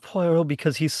love Poirot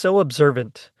because he's so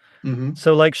observant. Mm-hmm.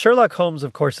 So like Sherlock Holmes,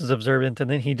 of course, is observant, and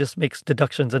then he just makes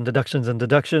deductions and deductions and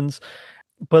deductions.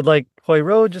 But like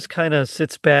Poirot just kind of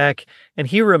sits back and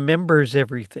he remembers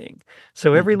everything.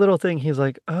 So every little thing he's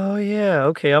like, oh yeah,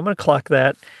 okay, I'm going to clock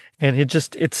that. And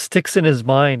it sticks in his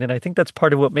mind. And I think that's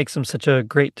part of what makes him such a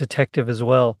great detective as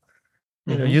well.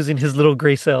 Using his little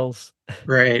gray cells.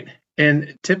 Right.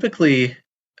 And typically,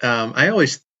 I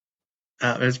always,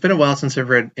 it's been a while since I've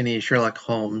read any Sherlock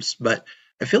Holmes, but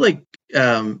I feel like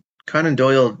Conan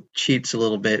Doyle cheats a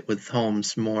little bit with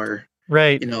Holmes more.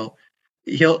 Right.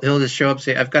 He'll just show up,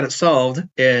 say, I've got it solved,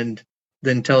 and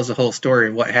then tells the whole story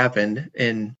of what happened.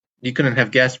 And you couldn't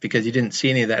have guessed because you didn't see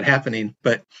any of that happening.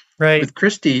 But with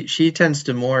Christie, she tends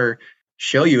to more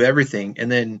show you everything.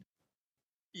 And then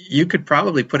you could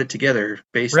probably put it together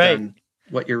based on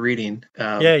what you're reading.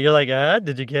 Yeah, you're like,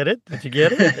 did you get it? Did you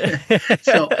get it?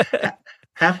 So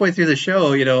halfway through the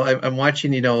show, I'm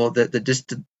watching, the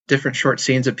just different short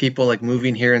scenes of people like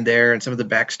moving here and there and some of the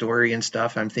backstory and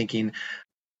stuff. I'm thinking,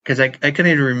 because I couldn't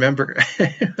even remember.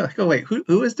 Like, oh wait,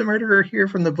 who is the murderer here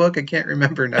from the book? I can't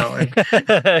remember now. And,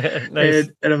 nice.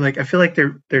 and I'm like, I feel like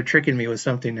they're tricking me with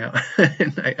something now.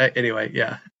 Anyway,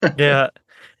 yeah.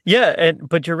 Yeah,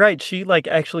 but you're right. She like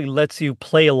actually lets you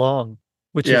play along,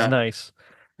 which is nice.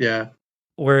 Yeah.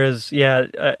 Whereas,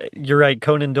 you're right.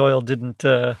 Conan Doyle didn't.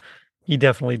 He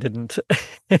definitely didn't.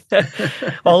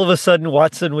 All of a sudden,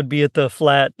 Watson would be at the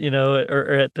flat,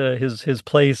 or at his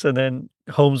place, and then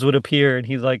Holmes would appear, and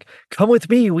he's like, "Come with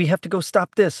me. We have to go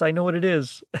stop this. I know what it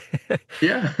is."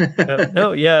 Yeah.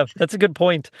 That's a good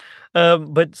point.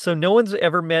 But so no one's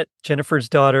ever met Jennifer's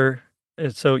daughter,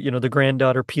 so the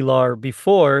granddaughter Pilar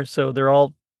before, so they're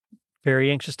all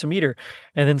very anxious to meet her.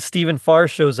 And then Stephen Farr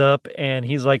shows up, and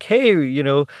he's like, "Hey,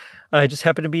 I just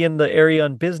happened to be in the area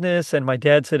on business, and my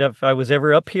dad said if I was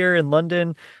ever up here in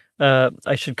London,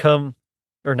 I should come,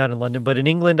 or not in London, but in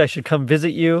England, I should come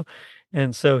visit you."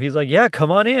 And so he's like, "Yeah,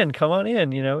 come on in.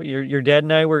 Your dad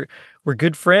and I were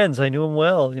good friends. I knew him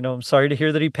well. I'm sorry to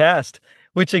hear that he passed,"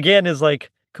 which again is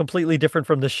like completely different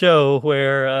from the show,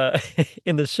 where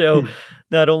in the show,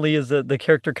 not only is the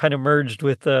character kind of merged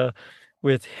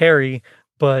with Harry,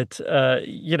 but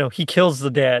he kills the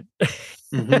dad.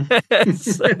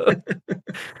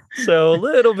 So a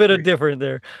little bit of different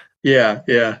there.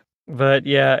 Yeah. But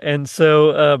and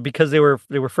so because they were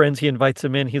friends, he invites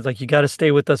him in. He's like, "You got to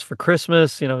stay with us for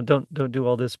Christmas. Don't do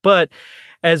all this." But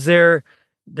as they're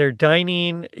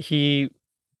dining, he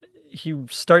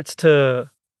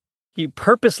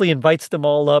purposely invites them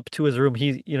all up to his room.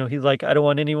 He's like, "I don't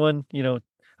want anyone.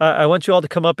 I want you all to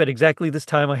come up at exactly this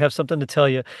time. I have something to tell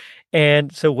you."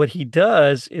 And so what he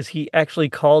does is he actually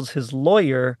calls his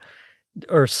lawyer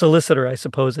or solicitor, I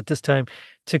suppose, at this time,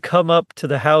 to come up to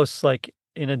the house like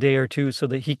in a day or two so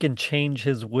that he can change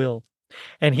his will.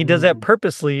 And he does that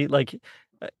purposely, like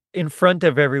in front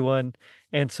of everyone.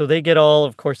 And so they get all,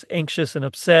 of course, anxious and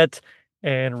upset.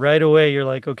 And right away you're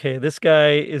like, okay, this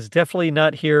guy is definitely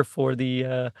not here for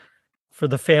the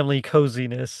family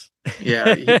coziness.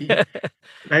 Yeah.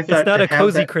 It's not a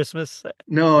cozy Christmas.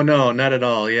 No, not at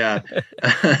all. Yeah.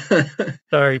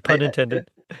 Sorry, pun intended.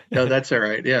 No, that's all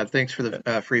right. Yeah. Thanks for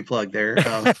the free plug there.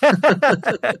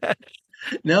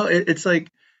 No, it's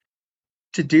like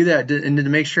to do that and to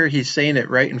make sure he's saying it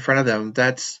right in front of them.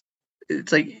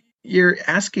 It's like you're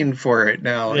asking for it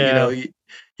now. Yeah.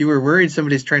 You were worried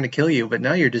somebody's trying to kill you, but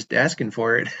now you're just asking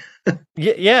for it.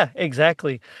 Yeah,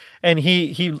 exactly. And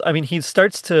he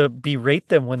starts to berate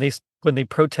them when they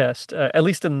protest, at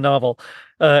least in the novel,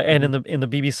 and in the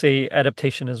BBC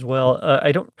adaptation as well.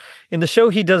 In the show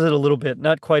he does it a little bit,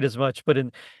 not quite as much, but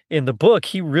in the book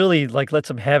he really like lets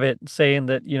them have it, saying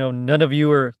that none of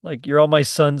you are like, you're all my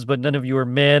sons, but none of you are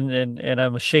men, and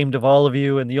I'm ashamed of all of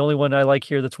you, and the only one I like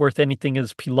here that's worth anything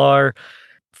is Pilar.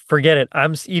 forget it.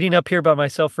 I'm eating up here by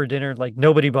myself for dinner. Like,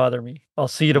 nobody bother me. I'll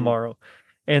see you tomorrow.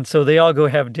 And so they all go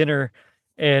have dinner,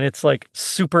 and it's like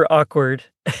super awkward.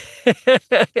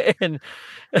 and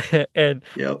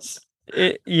Yep.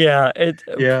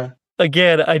 yeah.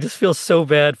 Again, I just feel so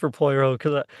bad for Poirot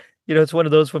because it's one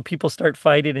of those when people start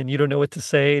fighting and you don't know what to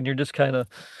say, and you're just kind of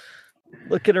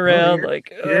looking around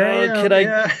like, can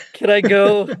I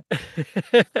go?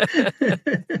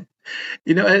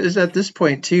 It's at this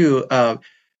point too.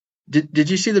 Did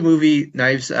you see the movie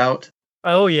Knives Out?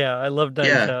 Oh yeah, I love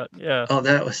Knives Out. Yeah. Oh,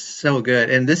 that was so good.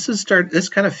 And this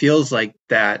kind of feels like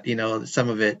that, some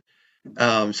of it.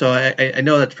 So I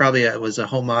know that probably was a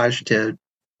homage to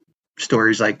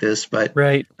stories like this, but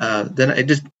right. Then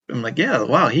I'm like, yeah,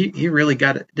 wow, he really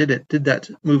did that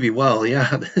movie well.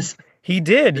 Yeah. He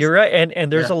did. You're right.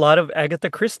 And there's a lot of Agatha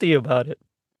Christie about it.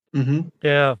 Mm-hmm.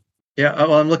 Yeah. Yeah.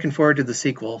 Well, I'm looking forward to the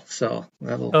sequel. So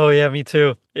that'll. Oh yeah, me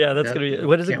too. Yeah, that's gonna be.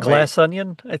 What is it? Glass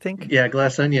Onion, I think. Yeah,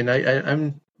 Glass Onion. I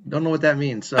don't know what that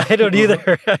means. So. I don't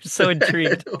either. I'm so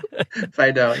intrigued.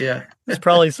 Find out. Yeah. It's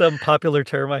probably some popular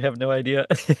term. I have no idea.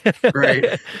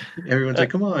 Right. Everyone's like,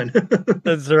 come on.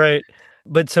 That's right.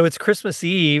 But so it's Christmas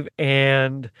Eve,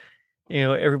 and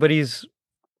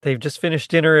they've just finished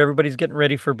dinner. Everybody's getting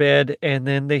ready for bed, and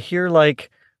then they hear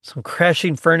like some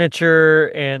crashing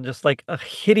furniture and just like a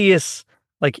hideous,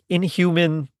 like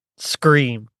inhuman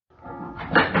scream.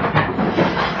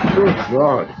 Good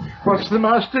God. What's the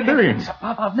master doing?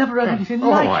 I've never heard anything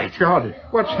like it. Oh, my God.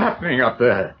 What's happening up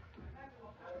there?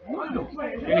 In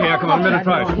here, come on, let me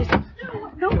try it.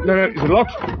 No, is it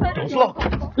locked? It's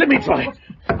locked. Let me try.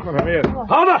 Come on, here.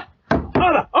 Father,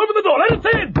 open the door. Let us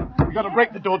in. We've got to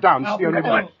break the door down. It's the only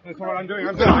way. That's what I'm doing.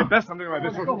 I'm doing my best. I'm doing my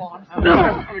best. Go on.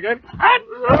 Come again.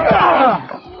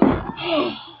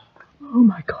 Oh,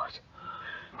 my God.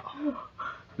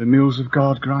 The mills of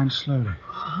God grind slowly.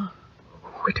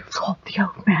 Who would have thought the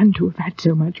old man to have had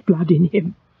so much blood in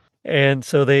him? And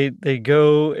so they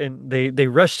go and they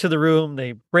rush to the room.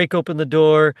 They break open the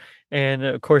door, and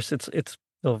of course it's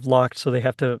locked, so they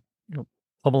have to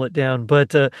pummel it down.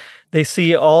 But they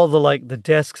see all the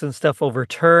desks and stuff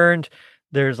overturned.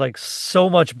 There's like so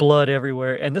much blood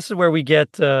everywhere, and this is where we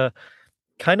get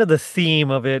kind of the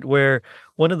theme of it, where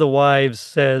one of the wives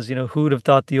says, who would have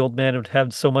thought the old man would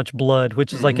have so much blood,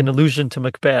 which is like an allusion to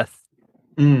Macbeth.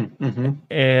 Mm-hmm.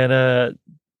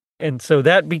 And so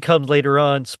that becomes later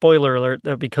on, spoiler alert,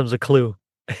 that becomes a clue.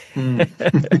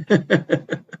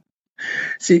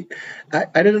 See,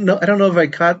 I don't know if I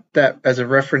caught that as a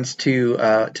reference to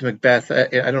Macbeth.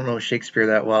 I don't know Shakespeare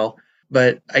that well,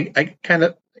 but I kind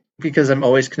of, because I'm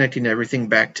always connecting everything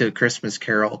back to Christmas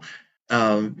Carol.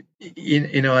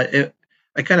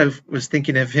 I kind of was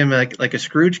thinking of him like a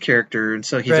Scrooge character, and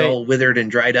so he's all withered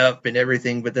and dried up and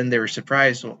everything. But then they were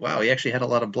surprised. Wow, he actually had a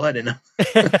lot of blood in him.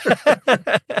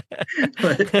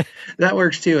 But that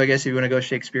works too, I guess, if you want to go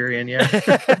Shakespearean.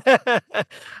 Yeah.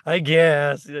 I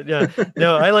guess. Yeah.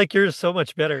 No, I like yours so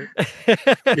much better.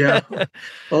 Yeah.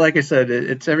 Well, like I said,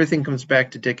 it's everything comes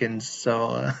back to Dickens.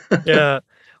 So. Yeah.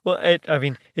 Well,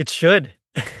 it should.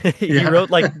 He wrote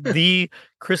like the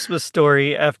Christmas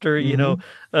story after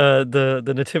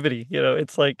the Nativity.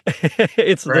 It's like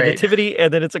it's the Nativity,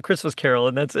 and then it's a Christmas Carol,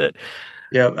 and that's it.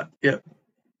 Yeah.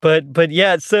 But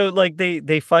yeah, so like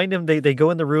they find him. They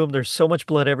go in the room. There's so much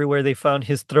blood everywhere. They found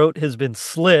his throat has been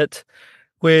slit,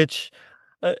 which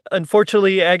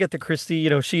unfortunately Agatha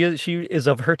Christie, she is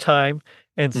of her time.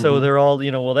 And so they're all,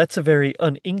 well, that's a very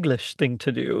un-English thing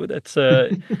to do. That's, so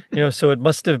it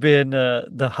must have been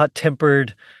the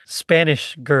hot-tempered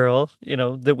Spanish girl,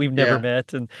 that we've never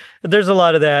met. And there's a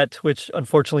lot of that, which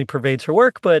unfortunately pervades her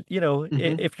work. But,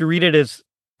 if you read it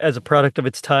as a product of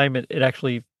its time, it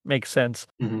actually makes sense.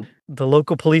 Mm-hmm. The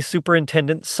local police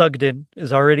superintendent, Sugden,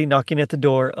 is already knocking at the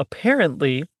door.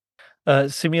 Apparently,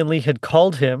 Simeon Lee had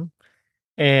called him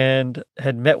and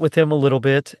had met with him a little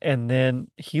bit, and then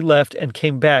he left and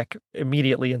came back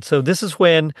immediately. And so this is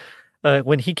when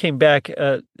he came back,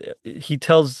 he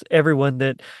tells everyone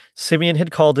that Simeon had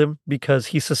called him because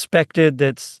he suspected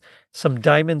that some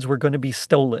diamonds were going to be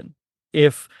stolen.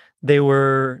 If they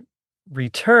were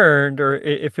returned, or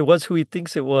if it was who he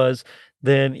thinks it was,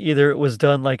 then either it was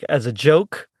done like as a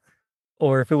joke,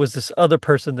 or if it was this other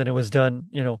person, then it was done,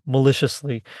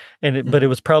 maliciously. But it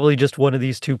was probably just one of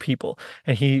these two people.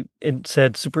 And he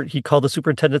called the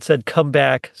superintendent, said, come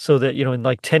back so that, in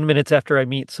like 10 minutes after I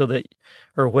meet, so that,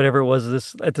 or whatever it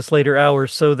was at this later hour,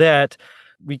 so that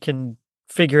we can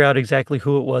figure out exactly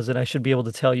who it was. And I should be able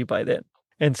to tell you by then.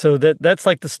 And so that's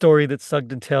like the story that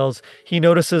Sugden tells. He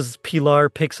notices Pilar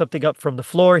pick something up from the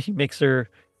floor. He makes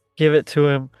her give it to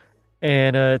him.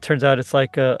 And it turns out it's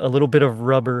like a little bit of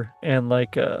rubber and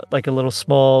like a little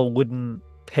small wooden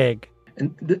peg.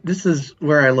 And this is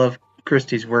where I love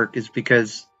Christie's work, is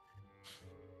because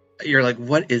you're like,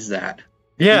 what is that?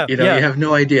 Yeah, you have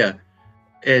no idea.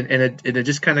 And it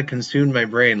just kind of consumed my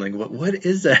brain. Like, what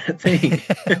is that thing?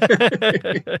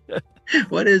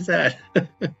 What is that?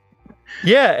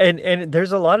 Yeah, and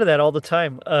there's a lot of that all the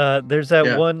time. There's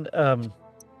that one,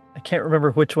 I can't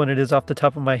remember which one it is off the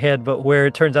top of my head, but where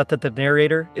it turns out that the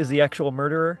narrator is the actual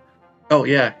murderer. Oh,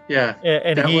 yeah.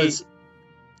 And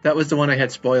that was the one I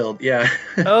had spoiled. Yeah.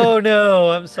 Oh, no,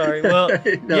 I'm sorry. Well, No,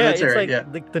 yeah, that's it's all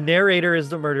right, like the narrator is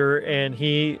the murderer, and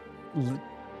he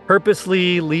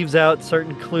purposely leaves out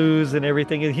certain clues and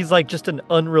everything. And he's like just an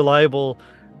unreliable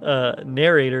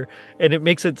narrator, and it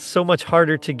makes it so much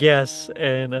harder to guess.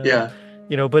 And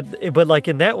but like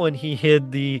in that one, he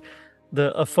hid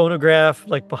a phonograph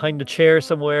like behind a chair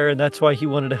somewhere, and that's why he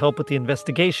wanted to help with the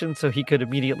investigation, so he could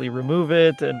immediately remove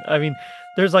it. And I mean,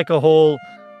 there's like a whole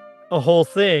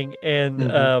thing. And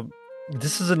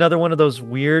this is another one of those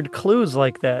weird clues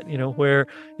like that, where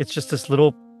it's just this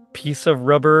little piece of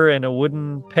rubber and a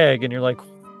wooden peg, and you're like,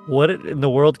 what in the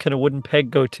world can a wooden peg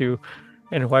go to,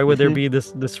 and why would there be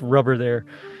this rubber there?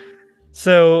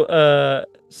 So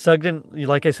Sugden,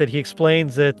 like I said, he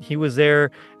explains that he was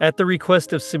there at the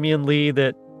request of Simeon Lee,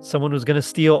 that someone was going to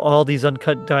steal all these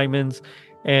uncut diamonds,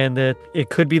 and that it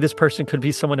could be this person, could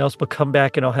be someone else, but come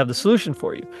back and I'll have the solution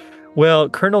for you. Well,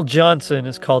 Colonel Johnson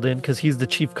is called in because he's the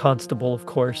chief constable, of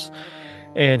course,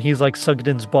 and he's like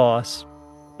Sugden's boss.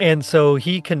 And so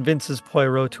he convinces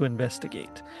Poirot to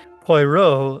investigate.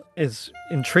 Poirot is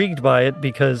intrigued by it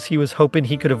because he was hoping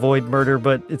he could avoid murder,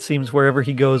 but it seems wherever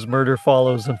he goes, murder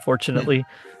follows, unfortunately.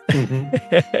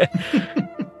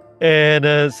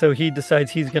 And so he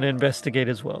decides he's going to investigate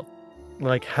as well.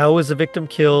 Like, how was the victim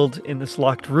killed in this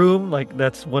locked room? Like,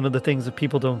 that's one of the things that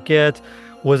people don't get.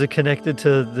 Was it connected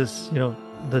to this,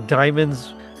 the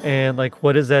diamonds? And like,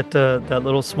 what is that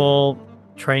little small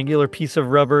triangular piece of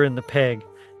rubber in the peg?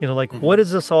 What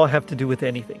does this all have to do with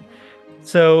anything?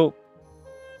 So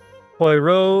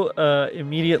Poirot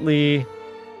immediately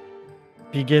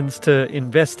begins to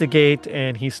investigate,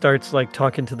 and he starts like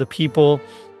talking to the people,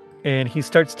 and he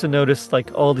starts to notice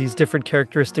like all these different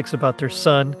characteristics about their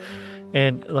son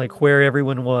and like where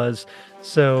everyone was.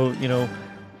 So,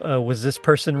 was this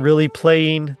person really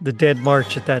playing the Dead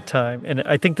March at that time? And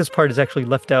I think this part is actually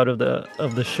left out of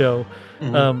the show.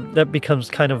 That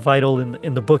becomes kind of vital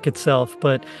in the book itself.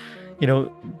 But,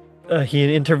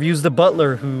 he interviews the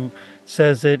butler, who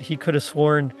says that he could have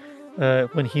sworn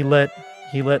when he let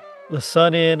the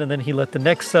son in, and then he let the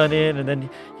next son in, and then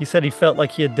he said he felt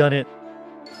like he had done it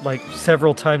like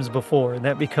several times before, and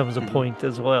that becomes a point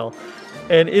as well.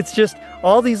 And it's just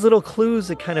all these little clues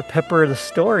that kind of pepper the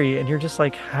story, and you're just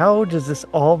like, how does this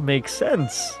all make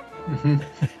sense?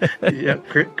 Yeah,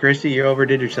 Christy, you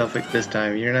overdid yourself this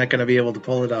time. You're not going to be able to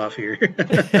pull it off here.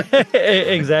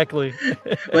 Exactly.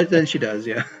 But then she does,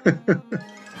 yeah.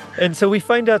 And so we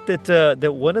find out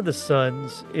that one of the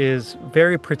sons is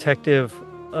very protective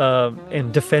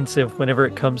and defensive whenever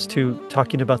it comes to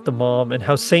talking about the mom and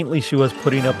how saintly she was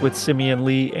putting up with Simeon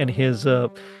Lee and his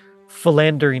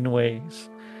philandering ways.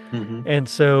 And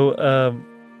so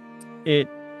it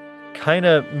kind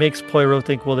of makes Poirot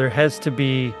think, well, there has to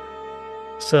be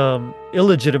some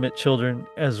illegitimate children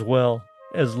as well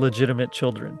as legitimate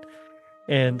children.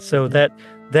 And so that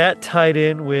tied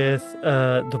in with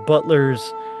the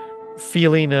butler's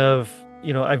feeling of,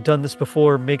 I've done this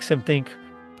before, makes him think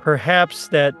perhaps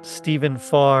that Stephen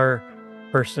Farr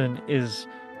person is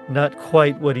not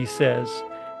quite what he says.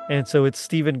 And so it's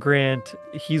Stephen Grant.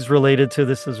 He's related to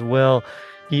this as well.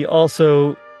 He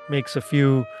also makes a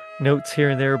few notes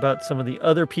here and there about some of the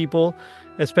other people,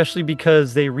 especially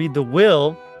because they read the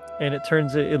will, and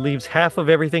it leaves half of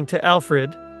everything to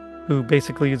Alfred, who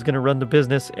basically is going to run the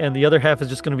business, and the other half is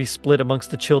just going to be split amongst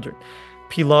the children.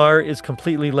 Pilar is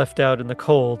completely left out in the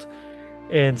cold.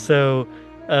 And so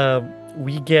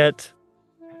we get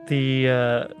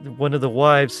one of the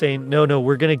wives saying, no,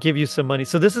 we're going to give you some money.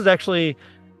 So this is actually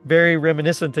very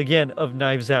reminiscent again of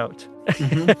Knives Out.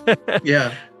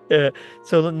 Yeah.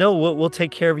 So no, we'll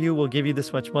take care of you. We'll give you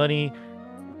this much money.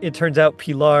 It turns out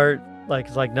Pilar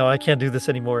is like, no, I can't do this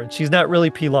anymore. And she's not really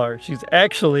Pilar. She's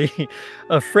actually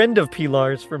a friend of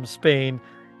Pilar's from Spain.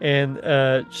 And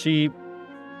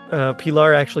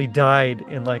Pilar actually died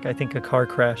in I think a car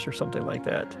crash or something like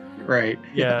that. Right.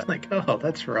 Yeah. It's like, oh,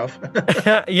 that's rough.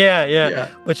 Yeah.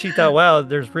 But she thought, wow,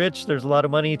 there's a lot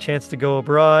of money, chance to go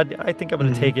abroad. I think I'm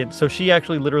going to take it. So she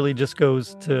actually literally just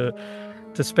goes to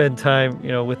spend time,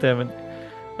 with them.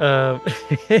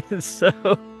 And so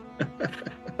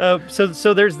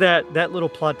So there's that little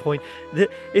plot point.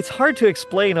 It's hard to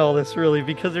explain all this really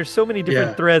because there's so many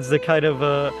different threads that kind of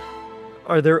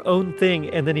are their own thing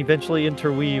and then eventually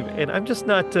interweave. And I'm just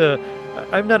not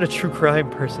I'm not a true crime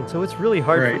person, so it's really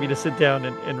hard for me to sit down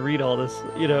and read all this,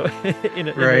 in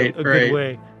a good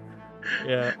way.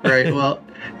 Yeah. Right. Well,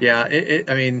 yeah.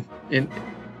 I mean,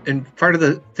 and part of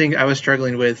the thing I was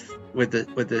struggling with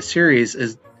the series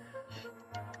is,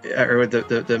 or with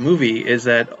the movie, is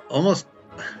that almost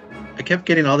I kept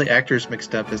getting all the actors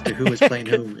mixed up as to who was playing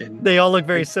whom. And they all look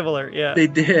very similar. Yeah. They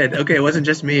did. Okay, it wasn't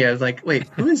just me. I was like, wait,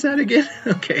 who is that again?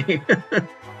 Okay.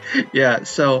 Yeah.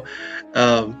 So,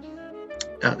 now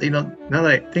that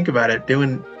I think about it,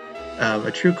 doing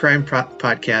a true crime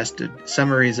podcast,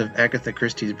 summaries of Agatha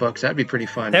Christie's books, that'd be pretty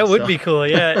fun. That would be cool.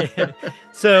 Yeah.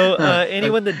 So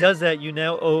anyone that does that, you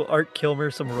now owe Art Kilmer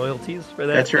some royalties for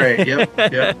that. That's right.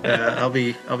 Yep. I'll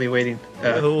be waiting.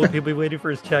 He'll be waiting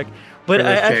for his check. But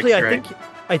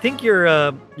I think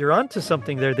you're onto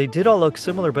something there. They did all look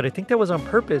similar, but I think that was on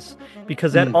purpose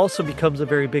because that also becomes a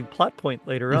very big plot point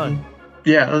later on.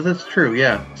 Yeah, that's true.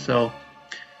 Yeah. So,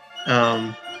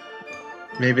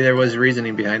 maybe there was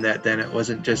reasoning behind that. Then it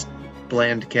wasn't just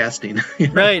bland casting.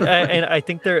 Right. And I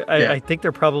think I think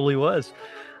there probably was.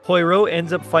 Poirot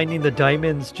ends up finding the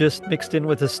diamonds just mixed in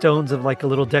with the stones of like a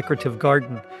little decorative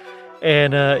garden.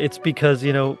 And it's because,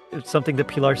 it's something that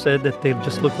Pilar said that they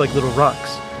just looked like little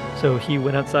rocks. So he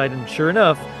went outside and sure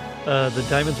enough, the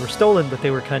diamonds were stolen, but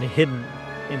they were kind of hidden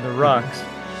in the rocks.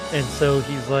 And so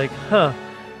he's like,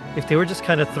 if they were just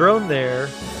kind of thrown there,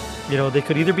 they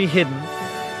could either be hidden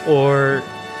or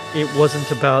it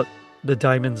wasn't about the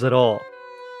diamonds at all.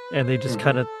 And they just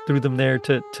kind of threw them there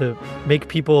to make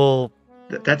people...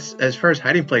 That's, as far as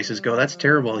hiding places go, that's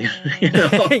terrible.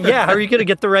 Yeah, how are you going to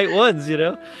get the right ones,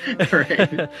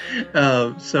 Right.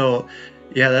 So,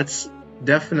 yeah, that's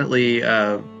definitely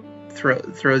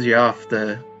throws you off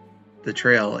the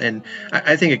trail. And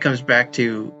I think it comes back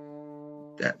to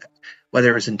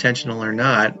whether it was intentional or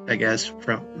not, I guess,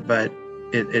 but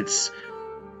it's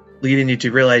leading you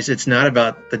to realize it's not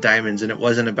about the diamonds and it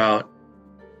wasn't about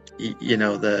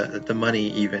the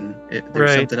money even.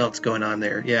 There's something else going on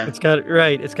there. Yeah. It's got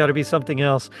to be something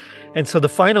else. And so the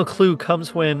final clue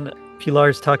comes when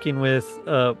Pilar's talking with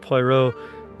Poirot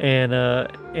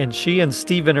and she and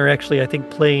Stephen are actually, I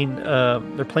think,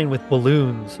 they're playing with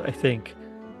balloons, I think.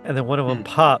 And then one of them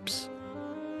pops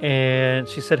and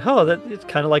she said, it's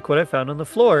kind of like what I found on the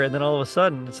floor. And then all of a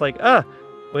sudden it's like,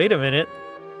 wait a minute.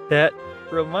 That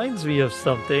reminds me of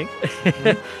something.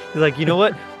 He's like, you know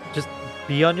what? Just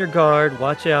be on your guard,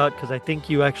 watch out, because I think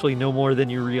you actually know more than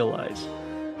you realize.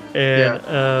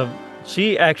 And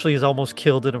she actually is almost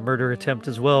killed in a murder attempt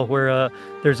as well, where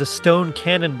there's a stone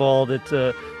cannonball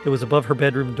that was above her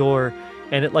bedroom door,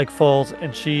 and it falls,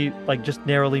 and she just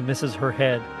narrowly misses her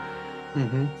head.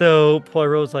 So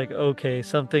Poirot's like, okay,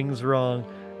 something's wrong.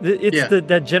 It's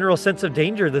that general sense of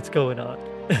danger that's going on.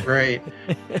 Right.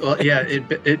 Well, yeah,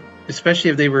 it especially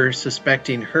if they were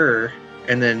suspecting her,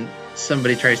 and then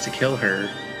somebody tries to kill her,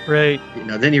 right?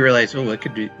 Then you realize, it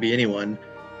could be anyone.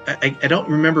 I don't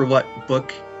remember what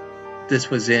book this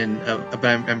was in, but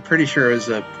I'm pretty sure it was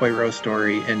a Poirot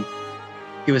story, and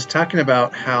he was talking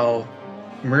about how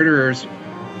murderers,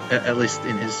 at least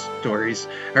in his stories,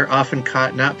 are often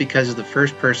caught not because of the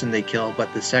first person they kill,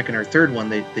 but the second or third one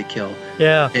they kill.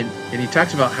 Yeah. And he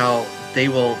talks about how they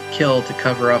will kill to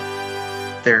cover up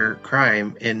their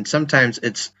crime, and sometimes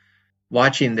it's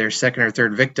watching their second or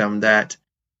third victim that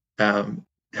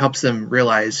helps them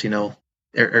realize,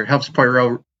 or helps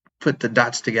Poirot put the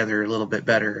dots together a little bit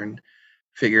better and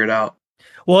figure it out.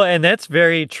 Well, and that's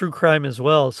very true crime as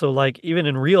well. So even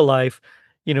in real life,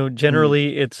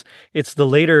 generally it's the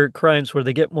later crimes where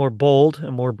they get more bold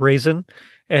and more brazen,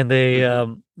 and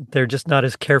they're just not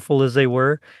as careful as they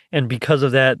were. And because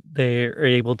of that, they are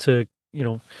able to,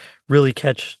 really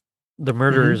catch the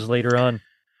murderers later on.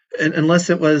 And unless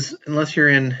you're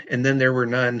in And Then There Were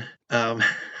None.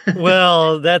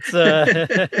 Well, that's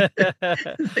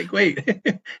wait,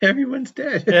 everyone's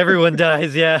dead. Everyone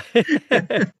dies, yeah.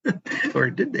 Or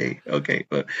did they? Okay,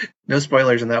 well, no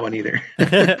spoilers on that one either.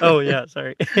 Oh yeah,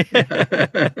 sorry.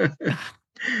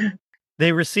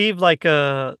 They received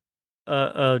a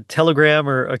telegram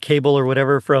or a cable or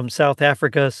whatever from South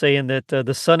Africa saying that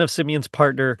the son of Simeon's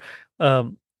partner,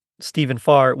 Stephen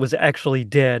Farr, was actually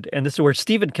dead. And this is where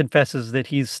Stephen confesses that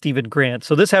he's Stephen Grant.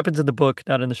 So this happens in the book,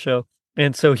 not in the show.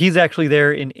 And so he's actually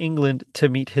there in England to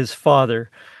meet his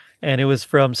father. And it was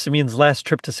from Simeon's last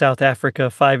trip to South Africa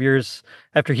 5 years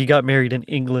after he got married in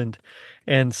England.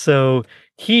 And so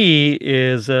he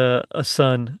is a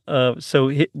son of,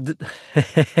 okay,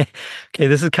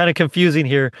 this is kind of confusing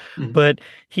here, but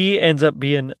he ends up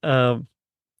being the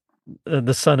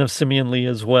son of Simeon Lee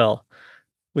as well,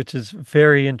 which is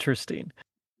very interesting.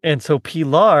 And so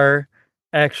Pilar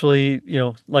actually,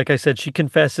 like I said, she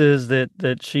confesses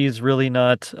that she's really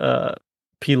not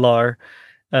Pilar.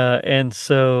 And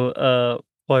so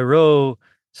Poirot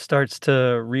starts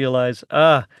to realize,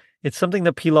 it's something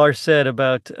that Pilar said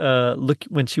about look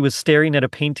when she was staring at a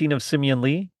painting of Simeon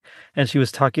Lee, and she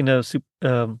was talking to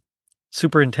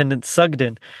Superintendent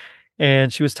Sugden,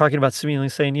 and she was talking about Simeon Lee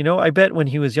saying, I bet when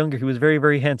he was younger he was very,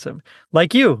 very handsome,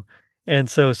 like you. And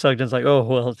so Sugden's like, oh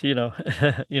well,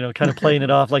 kind of playing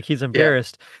it off like he's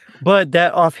embarrassed. Yeah. But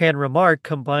that offhand remark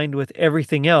combined with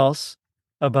everything else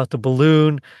about the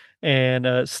balloon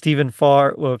and Stephen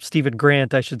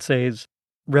Grant, I should say's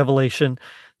revelation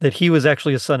that he was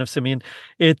actually a son of Simeon,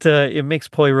 it makes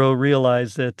Poirot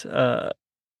realize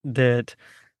that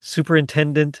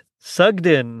Superintendent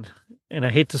Sugden, and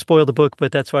I hate to spoil the book,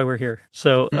 but that's why we're here.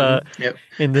 So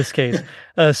in this case,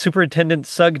 Superintendent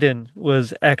Sugden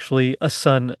was actually a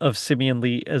son of Simeon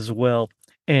Lee as well.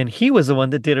 And he was the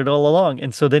one that did it all along.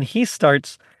 And so then he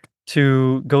starts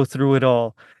to go through it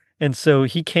all. And so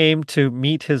he came to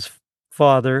meet his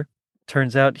father.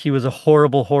 Turns out he was a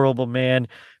horrible, horrible man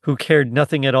who cared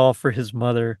nothing at all for his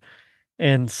mother.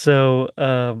 And so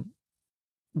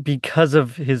because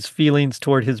of his feelings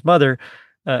toward his mother,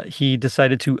 he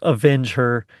decided to avenge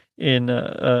her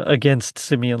against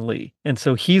Simeon Lee. And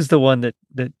so he's the one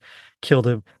that killed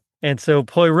him. And so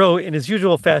Poirot, in his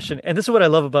usual fashion, and this is what I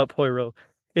love about Poirot,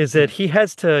 is that he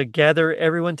has to gather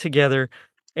everyone together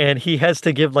and he has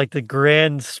to give like the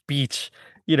grand speech,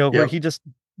 where he just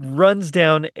runs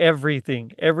down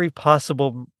everything, every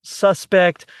possible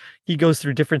suspect. He goes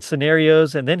through different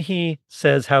scenarios and then he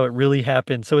says how it really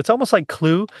happened. So it's almost like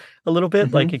Clue a little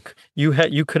bit, like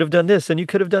you could have done this and you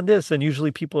could have done this. And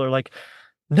usually people are like,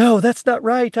 no, that's not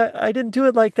right. I didn't do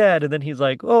it like that. And then he's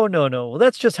like, oh, no. Well,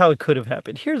 that's just how it could have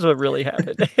happened. Here's what really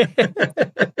happened.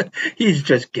 He's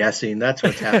just guessing. That's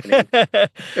what's happening.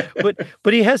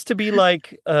 but he has to be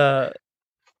like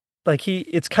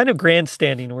it's kind of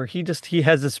grandstanding where he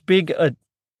has this big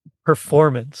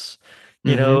performance,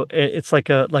 it's like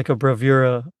a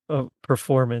bravura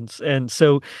performance. And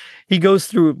so he goes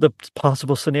through the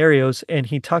possible scenarios and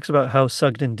he talks about how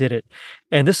Sugden did it.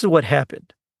 And this is what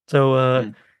happened.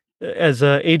 So as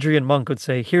Adrian Monk would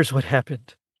say, here's what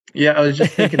happened. Yeah, I was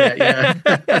just thinking that,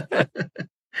 yeah.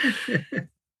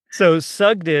 So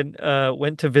Sugden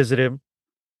went to visit him.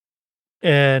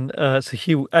 And so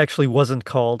he actually wasn't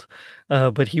called,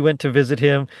 but he went to visit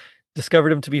him,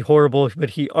 discovered him to be horrible, but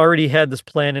he already had this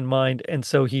plan in mind. And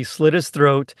so he slit his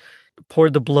throat,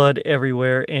 poured the blood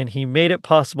everywhere, and he made it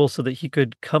possible so that he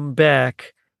could come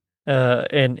back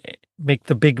and make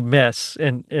the big mess.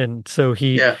 And so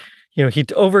he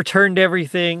overturned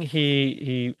everything.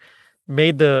 He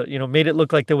made it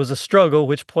look like there was a struggle,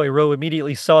 which Poirot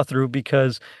immediately saw through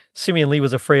because Simeon Lee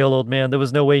was a frail old man. There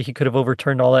was no way he could have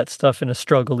overturned all that stuff in a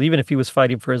struggle, even if he was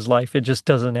fighting for his life. It just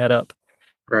doesn't add up.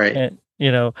 Right. And,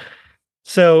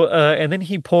 so, and then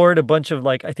he poured a bunch of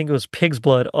I think it was pig's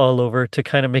blood all over to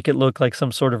kind of make it look like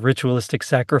some sort of ritualistic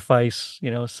sacrifice,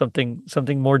 something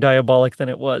more diabolic than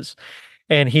it was.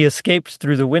 And he escaped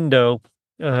through the window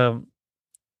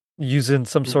using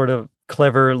some sort of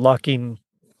clever locking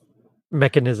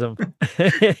mechanism.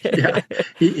 Yeah,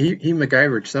 he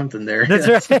MacGyvered something there.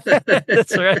 That's right.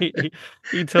 That's right.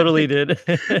 He totally did.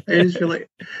 I just feel like,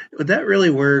 would that really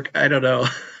work? I don't know.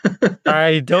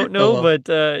 I don't know, but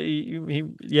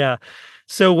yeah.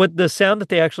 So what the sound that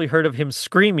they actually heard of him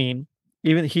screaming,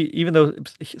 even though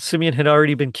Simeon had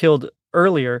already been killed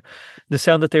earlier, the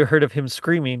sound that they heard of him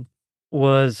screaming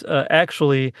was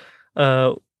actually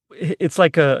it's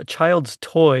like a child's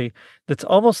toy that's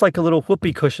almost like a little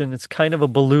whoopee cushion. It's kind of a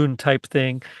balloon type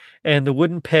thing. And the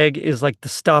wooden peg is like the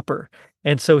stopper.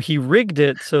 And so he rigged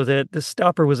it so that the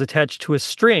stopper was attached to a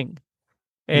string.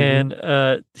 And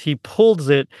he pulls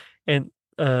it. And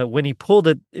when he pulled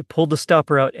it, it pulled the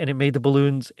stopper out and it made the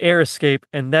balloon's air escape.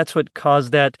 And that's what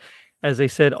caused that, as they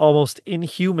said, almost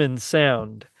inhuman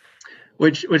sound.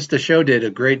 Which the show did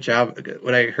a great job.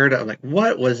 When I heard it, I'm like,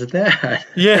 what was that?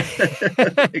 Yeah.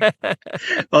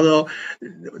 Although,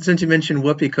 since you mentioned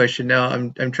whoopee cushion, now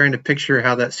I'm trying to picture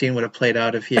how that scene would have played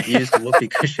out if he had used a whoopee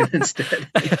cushion instead.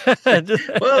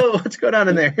 Whoa, what's going on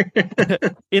in there?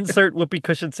 Insert whoopee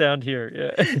cushion sound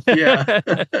here. Yeah.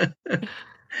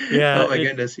 Yeah. Oh my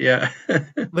goodness. Yeah.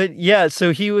 But yeah,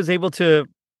 so he was able to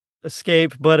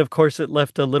escape, but of course it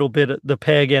left a little bit of the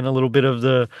peg and a little bit of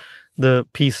the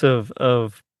piece of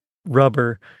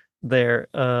rubber there.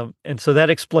 And so that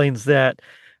explains that.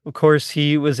 Of course,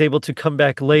 he was able to come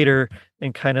back later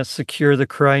and kind of secure the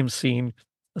crime scene,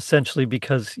 essentially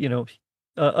because,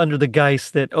 under the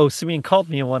guise that, Simeon called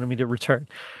me and wanted me to return,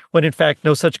 when in fact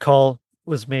no such call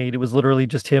was made. It was literally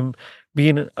just him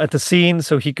being at the scene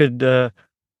so he could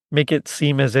make it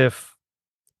seem as if,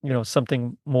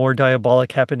 something more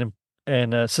diabolic happened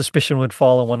and suspicion would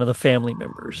fall on one of the family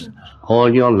members.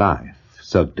 All your life,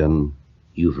 Sugden,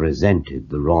 you've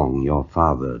resented the wrong your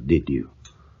father did you.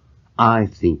 I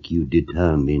think you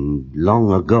determined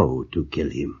long ago to kill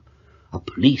him. A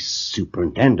police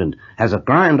superintendent has a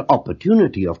grand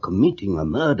opportunity of committing a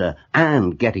murder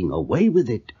and getting away with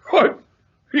it. What?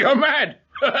 You're mad!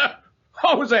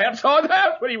 I was outside the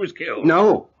house when he was killed.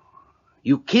 No.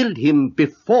 You killed him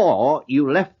before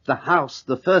you left the house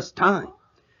the first time.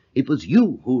 It was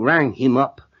you who rang him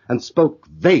up and spoke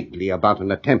vaguely about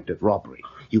an attempted robbery.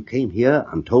 You came here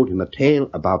and told him a tale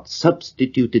about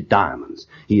substituted diamonds.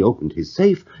 He opened his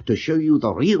safe to show you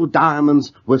the real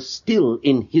diamonds were still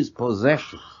in his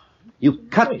possession. You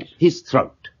cut his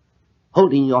throat,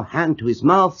 holding your hand to his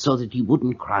mouth so that he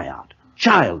wouldn't cry out.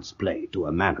 Child's play to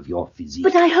a man of your physique.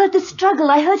 But I heard the struggle.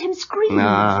 I heard him scream.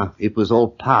 It was all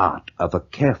part of a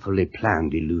carefully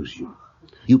planned illusion.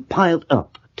 You piled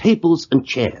up tables and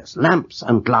chairs, lamps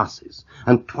and glasses,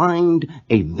 and twined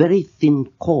a very thin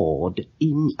cord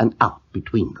in and out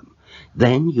between them.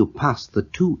 Then you passed the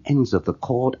two ends of the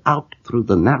cord out through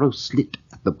the narrow slit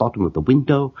at the bottom of the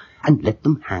window and let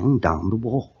them hang down the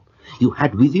wall. You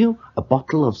had with you a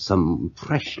bottle of some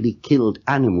freshly killed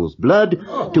animal's blood,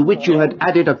 to which you had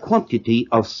added a quantity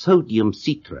of sodium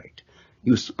citrate.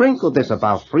 You sprinkled this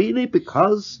about freely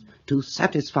because, to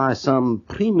satisfy some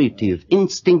primitive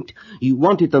instinct, you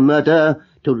wanted the murder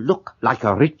to look like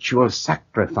a ritual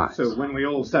sacrifice. So when we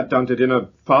all sat down to dinner,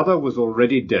 Father was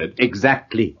already dead?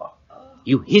 Exactly.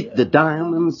 You hid the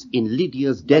diamonds in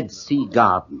Lydia's Dead Sea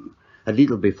garden. A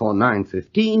little before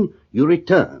 9:15, you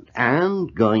returned,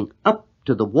 and, going up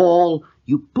to the wall,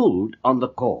 you pulled on the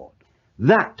cord.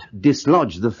 That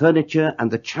dislodged the furniture and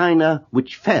the china,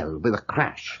 which fell with a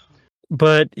crash.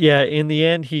 But yeah, in the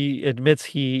end, he admits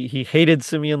he hated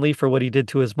Simeon Lee for what he did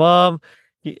to his mom.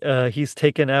 He's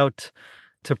taken out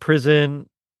to prison.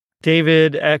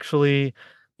 David, actually,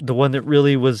 the one that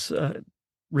really was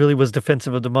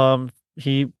defensive of the mom,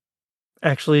 he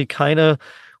actually kind of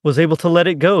was able to let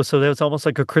it go. So that was almost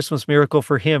like a Christmas miracle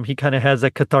for him. He kind of has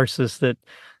that catharsis, that,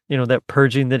 that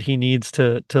purging that he needs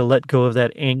to let go of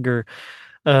that anger.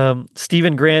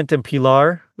 Stephen Grant and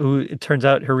Pilar, who it turns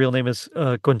out her real name is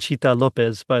Conchita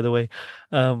Lopez, by the way.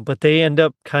 But they end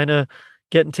up kind of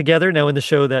getting together. Now in the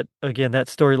show, that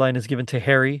storyline is given to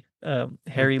Harry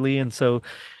Lee. And so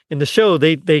in the show,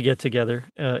 they get together.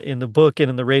 In the book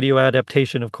and in the radio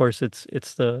adaptation, of course,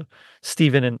 it's the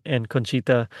Stephen and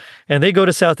Conchita. And they go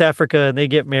to South Africa and they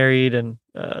get married, and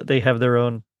they have their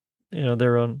own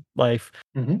life.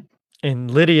 Mm-hmm.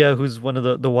 And Lydia, who's one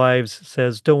of the wives,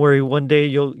 says, "Don't worry, one day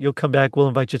you'll come back. We'll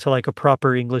invite you to like a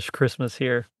proper English Christmas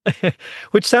here,"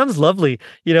 which sounds lovely,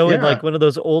 in like one of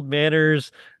those old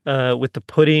manors with the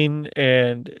pudding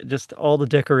and just all the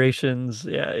decorations.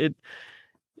 Yeah,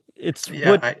 it's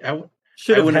what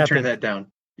should have happened. I wouldn't turn that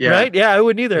down. Yeah. Right? Yeah, I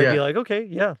wouldn't either. Yeah. I'd be like, okay,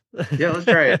 yeah. Yeah, let's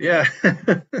try it. Yeah.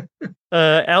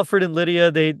 Alfred and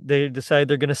Lydia, they decide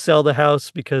they're going to sell the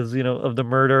house because of the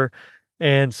murder,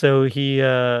 and so he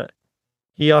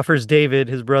offers David,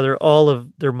 his brother, all of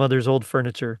their mother's old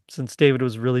furniture, since David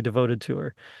was really devoted to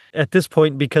her. At this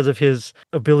point, because of his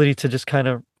ability to just kind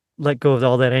of let go of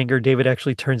all that anger, David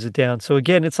actually turns it down. So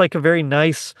again, it's like a very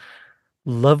nice,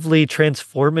 lovely,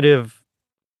 transformative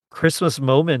Christmas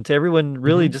moment. Everyone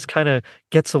really just kind of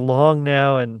gets along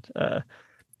now, and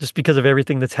just because of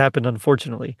everything that's happened,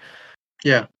 unfortunately.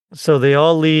 Yeah. So they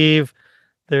all leave.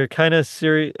 They're kind of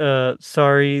sorry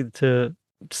to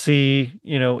see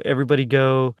everybody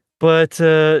go, but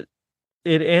it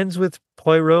ends with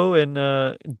Poirot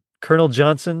and Colonel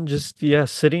Johnson just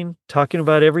sitting talking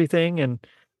about everything,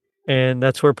 and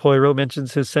that's where Poirot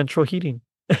mentions his central heating.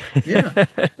 Yeah.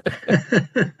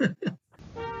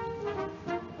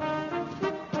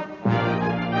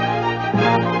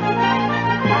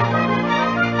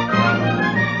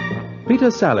 Peter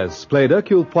Sallis played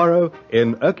Hercule Poirot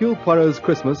in Hercule Poirot's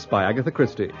Christmas by Agatha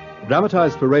Christie,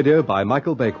 dramatized for radio by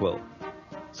Michael Bakewell.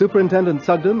 Superintendent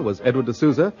Sugden was Edward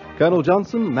D'Souza, Colonel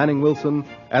Johnson, Manning Wilson,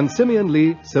 and Simeon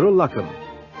Lee, Cyril Luckham.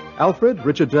 Alfred,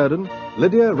 Richard Durden,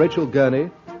 Lydia, Rachel Gurney,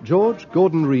 George,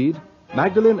 Gordon Reed,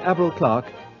 Magdalene, Avril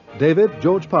Clark, David,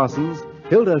 George Parsons,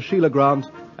 Hilda, Sheila Grant,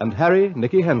 and Harry,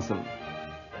 Nicky Henson.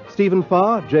 Stephen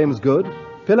Farr, James Good,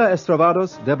 Pilar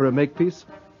Estravados, Deborah Makepeace,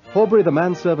 Horbury the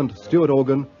manservant, Stuart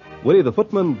Organ, Willie the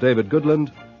footman, David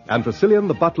Goodland, and Tressilian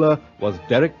the butler was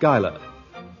Derek Guyler.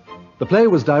 The play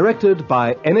was directed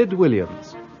by Enid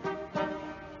Williams.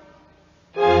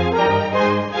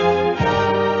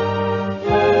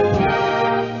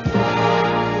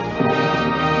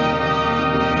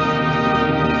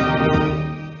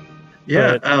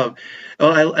 Yeah.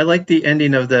 I like the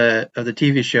ending of the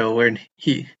TV show where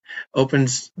he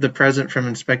opens the present from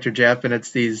Inspector Japp, and it's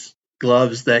these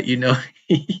gloves that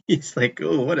he's like,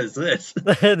 oh, what is this?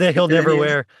 That he'll never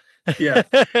wear. Yeah,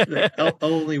 I'll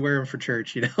only wear them for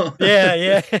church. Yeah.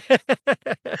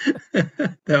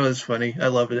 That was funny. I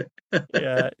loved it.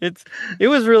 Yeah, it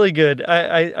was really good.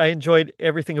 I enjoyed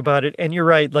everything about it. And you're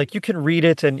right, like you can read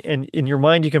it and in your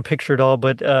mind you can picture it all,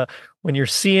 but when you're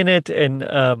seeing it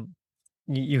and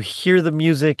you hear the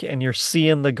music and you're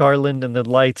seeing the garland and the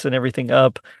lights and everything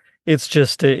up, it's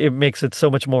just it makes it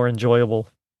so much more enjoyable.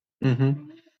 Mm-hmm.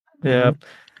 Yeah.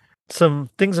 Some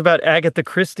things about Agatha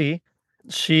Christie.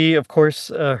 She, of course,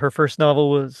 her first novel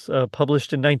was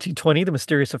published in 1920, The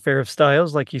Mysterious Affair of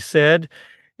Styles, like you said.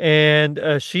 And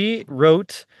she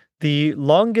wrote the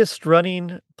longest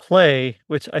running play,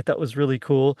 which I thought was really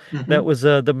cool. Mm-hmm. That was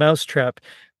The Mousetrap.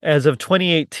 As of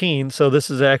 2018, so this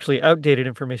is actually outdated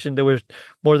information, there were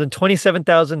more than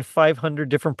 27,500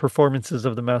 different performances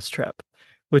of The Mousetrap,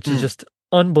 which is just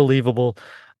unbelievable.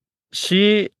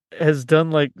 She has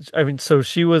done so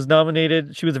she was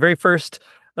nominated. She was the very first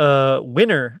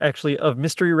winner, actually, of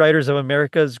Mystery Writers of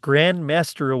America's Grand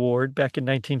Master Award back in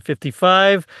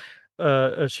 1955.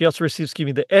 She also received,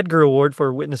 the Edgar Award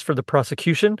for Witness for the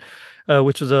Prosecution,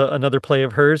 which was another play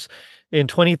of hers. In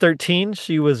 2013,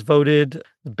 she was voted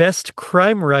Best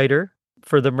Crime Writer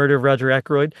for The Murder of Roger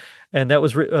Ackroyd, and that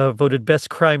was voted Best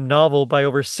Crime Novel by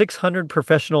over 600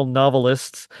 professional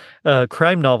novelists,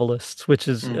 crime novelists, which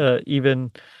is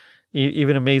even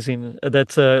amazing.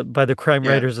 That's by the Crime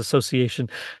Writers Association.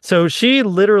 So she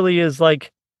literally is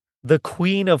like the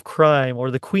queen of crime,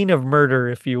 or the queen of murder,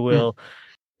 if you will.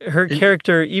 Her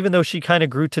character, even though she kind of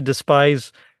grew to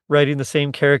despise writing the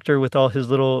same character with all his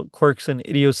little quirks and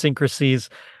idiosyncrasies,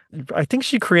 I think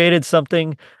she created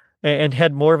something and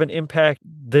had more of an impact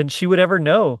than she would ever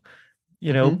know.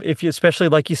 If you, especially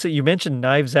like you said, you mentioned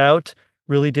Knives Out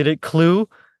really did it. Clue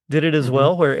did it as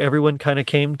well, where everyone kind of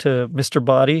came to Mr.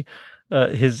 Body,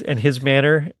 his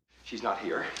manner. She's not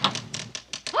here.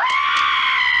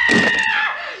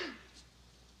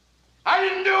 I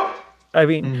didn't do it. I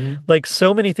mean, like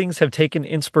so many things have taken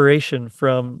inspiration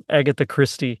from Agatha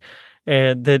Christie,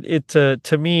 and that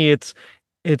to me, it's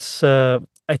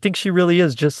I think she really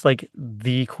is just like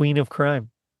the queen of crime.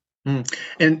 And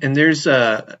there's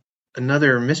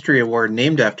another mystery award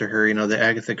named after her, the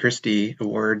Agatha Christie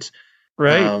Awards.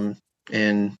 Right.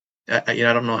 And I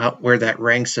don't know where that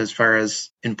ranks as far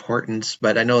as importance,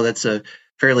 but I know that's a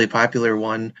fairly popular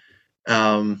one.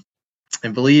 I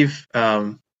believe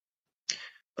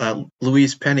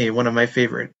Louise Penny, one of my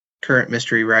favorite current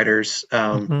mystery writers,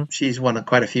 she's won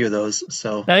quite a few of those.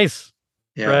 So nice.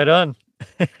 Yeah. Right on.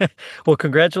 Well,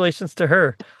 congratulations to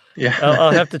her. Yeah.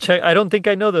 I'll have to check. I don't think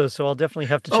I know those, so I'll definitely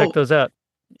have to check those out.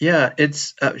 Yeah,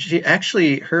 it's she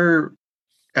actually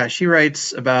she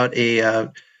writes about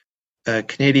a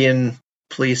Canadian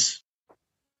police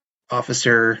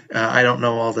officer. I don't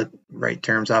know all the right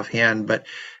terms offhand, but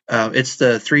it's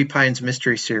the Three Pines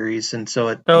Mystery Series, and so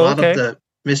a lot of the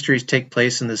mysteries take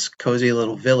place in this cozy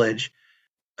little village,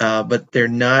 but they're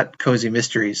not cozy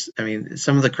mysteries. I mean,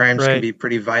 some of the crimes can be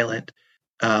pretty violent,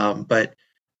 but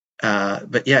yeah,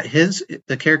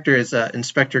 the character is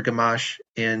Inspector Gamache,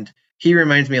 and he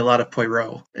reminds me a lot of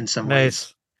Poirot in some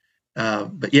ways.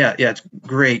 But yeah, it's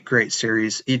great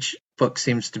series. Each book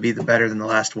seems to be better than the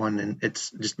last one, and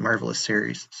it's just a marvelous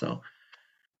series. So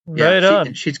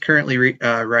she's currently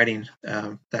writing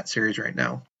that series right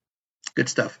now. Good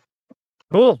stuff.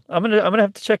 Cool. I'm gonna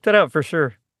have to check that out for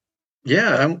sure.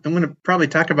 Yeah, I'm gonna probably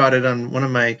talk about it on one of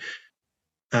my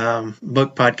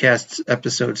book podcasts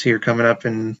episodes here coming up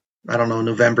in, I don't know,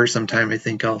 November sometime. I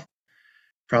think I'll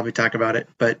probably talk about it.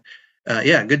 But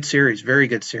yeah, good series, very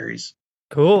good series.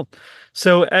 Cool.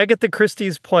 So Agatha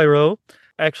Christie's Poirot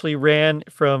actually ran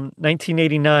from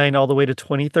 1989 all the way to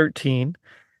 2013,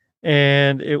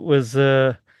 and it was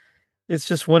it's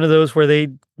just one of those where they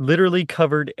literally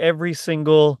covered every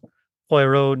single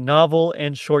Poirot novel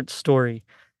and short story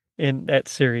in that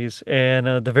series.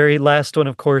 And the very last one,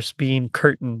 of course, being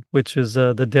Curtain, which is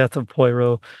the death of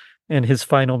Poirot and his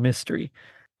final mystery.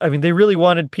 I mean, they really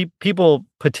wanted people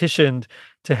petitioned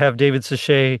to have David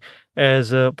Suchet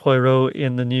as Poirot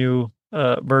in the new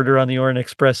Murder on the Orient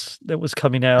Express that was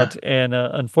coming out. And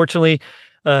unfortunately,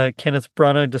 Kenneth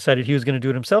Branagh decided he was going to do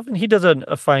it himself, and he does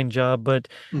a fine job, but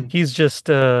he's just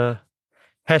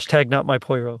hashtag not my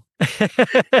Poirot.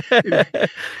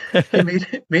 He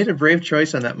made a brave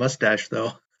choice on that mustache,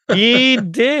 though. He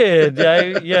did.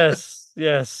 Yes.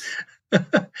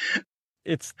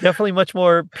 It's definitely much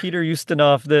more Peter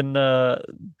Ustinov than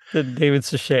David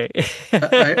Suchet.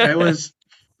 I was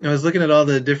looking at all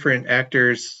the different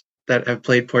actors that have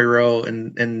played Poirot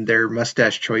and their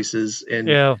mustache choices,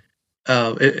 and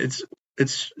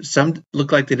it's some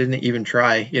look like they didn't even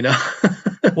try, you know.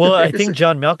 Well, I think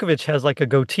John Malkovich has like a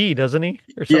goatee, doesn't he?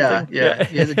 Or something? Yeah.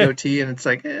 He has a goatee, and it's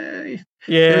like, yeah.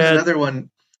 There's another one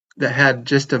that had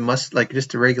just a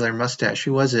regular mustache.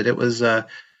 Who was it? It was it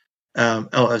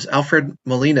was Alfred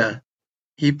Molina.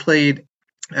 He played.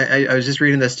 I was just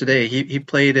reading this today. He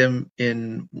played him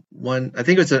in one. I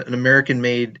think it was an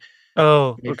American-made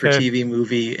for TV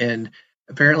movie, and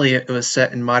apparently it was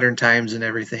set in modern times and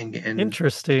everything. And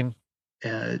interesting.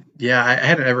 I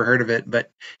hadn't ever heard of it,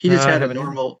 but he just had a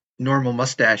normal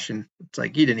mustache, and it's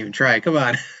like, he didn't even try. Come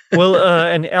on. Well,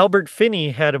 and Albert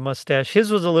Finney had a mustache.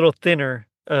 His was a little thinner,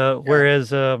 whereas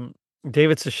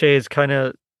David Suchet's kind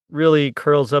of really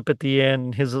curls up at the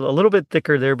end. His is a little bit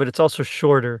thicker there, but it's also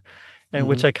shorter, and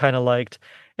which I kind of liked.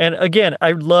 And again,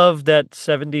 I love that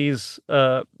 70s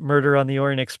Murder on the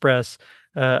Orient Express.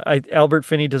 Albert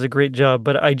Finney does a great job,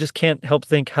 but I just can't help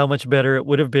think how much better it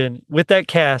would have been with that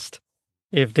cast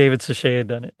if David Suchet had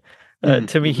done it.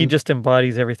 To me, he just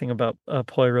embodies everything about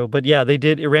Poirot. But yeah, they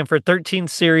did. It ran for 13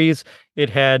 series. It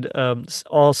had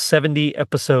all 70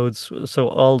 episodes, so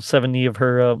all 70 of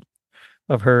her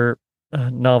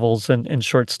novels and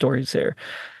short stories there.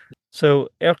 So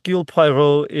Hercule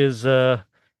Poirot is, to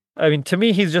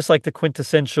me, he's just like the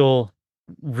quintessential.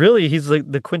 Really, he's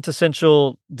like the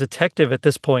quintessential detective at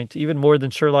this point, even more than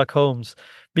Sherlock Holmes,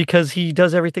 because he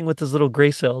does everything with his little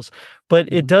gray cells.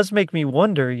 But it does make me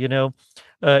wonder,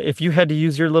 if you had to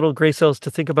use your little gray cells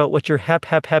to think about what your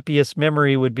happiest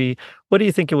memory would be, what do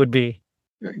you think it would be?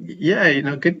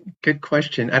 Yeah, good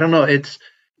question. I don't know. It's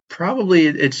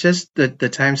just the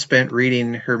time spent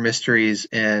reading her mysteries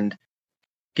and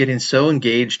getting so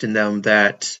engaged in them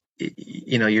that,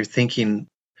 you're thinking,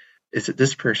 is it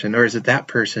this person or is it that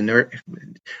person? Or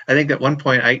I think at one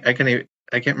point I can't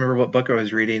remember what book I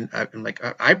was reading. I'm like,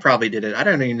 I probably did it. I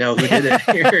don't even know who did it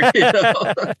here.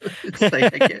 It's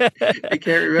like I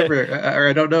can't remember, or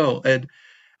I don't know.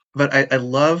 But I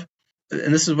love,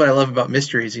 and this is what I love about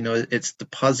mysteries. It's the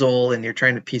puzzle, and you're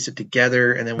trying to piece it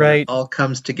together, and then when it all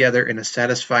comes together in a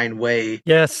satisfying way.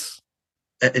 Yes.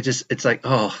 It's like,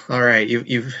 oh, all right,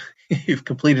 you've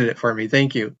completed it for me.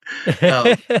 Thank you.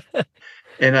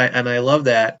 And I love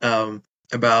that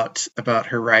about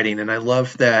her writing, and I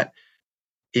love that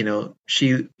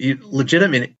she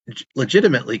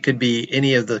legitimately could be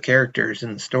any of the characters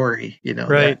in the story.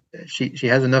 Right? She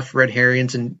has enough red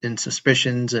herrings and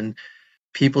suspicions and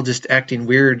people just acting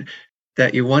weird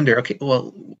that you wonder, okay,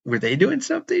 well, were they doing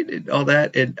something and all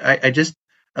that? And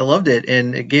I loved it,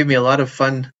 and it gave me a lot of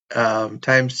fun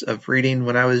times of reading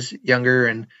when I was younger,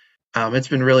 and it's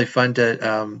been really fun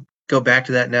to go back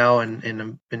to that now,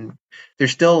 and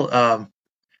there's still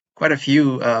quite a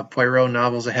few Poirot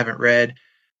novels I haven't read,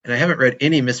 and I haven't read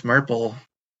any Miss Marple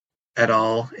at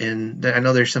all, and I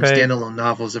know there's some standalone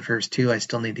novels of hers too I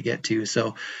still need to get to.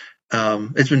 So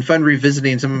it's been fun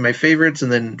revisiting some of my favorites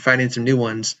and then finding some new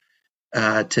ones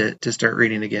to start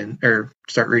reading again, or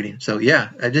start reading. So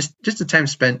yeah, just the time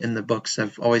spent in the books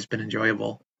have always been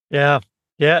enjoyable. Yeah,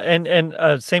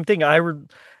 and same thing.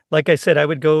 Like I said, I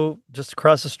would go just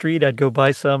across the street. I'd go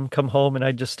buy some, come home, and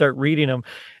I'd just start reading them.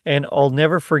 And I'll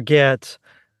never forget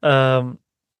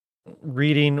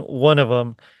reading one of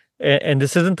them. And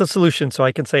this isn't the solution, so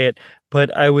I can say it.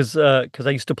 But I was, because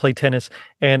I used to play tennis,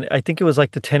 and I think it was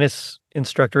like the tennis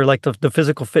instructor, like the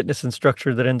physical fitness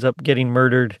instructor that ends up getting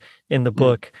murdered in the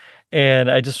book.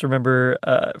 And I just remember,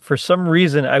 for some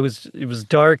reason, it was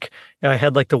dark, and I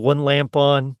had like the one lamp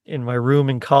on in my room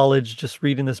in college, just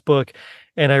reading this book.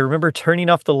 And I remember turning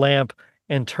off the lamp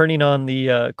and turning on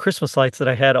the Christmas lights that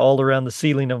I had all around the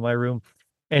ceiling of my room,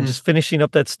 and just finishing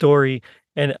up that story.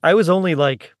 And I was only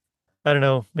like, I don't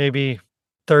know, maybe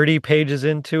 30 pages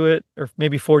into it, or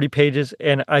maybe 40 pages.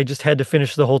 And I just had to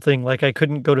finish the whole thing. Like, I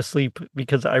couldn't go to sleep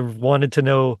because I wanted to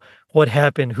know what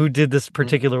happened, who did this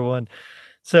particular one.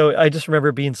 So I just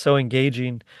remember being so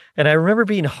engaging. And I remember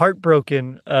being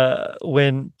heartbroken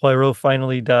when Poirot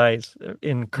finally dies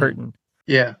in Curtain.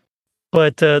 Yeah.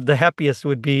 But the happiest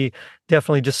would be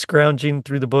definitely just scrounging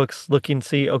through the books, looking,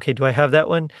 see, okay, do I have that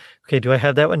one? Okay, do I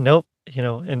have that one? Nope.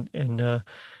 And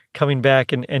coming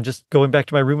back and just going back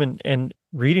to my room and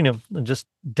reading them and just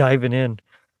diving in.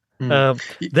 Go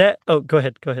ahead.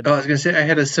 Oh, I was going to say I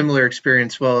had a similar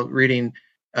experience while reading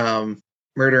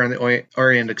Murder on the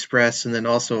Orient Express, and then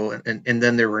also and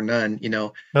then there were none.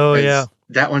 Oh yeah,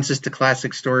 that one's just a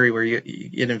classic story where you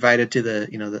get invited to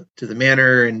the to the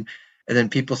manor, and then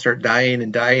people start dying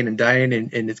and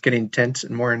it's getting tense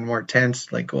and more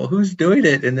tense. Like, well, who's doing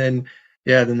it? And then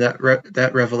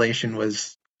that revelation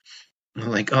was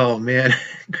like, oh man,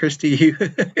 Christy,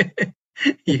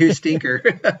 you stinker.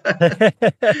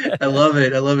 I love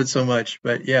it so much.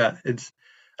 But yeah,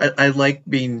 I like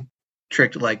being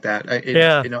tricked like that.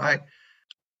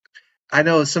 I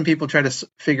know some people try to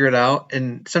figure it out,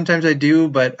 and sometimes I do,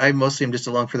 but I mostly am just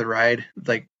along for the ride.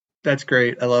 Like, that's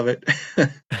great. I love it.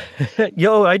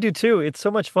 Yo, I do too. It's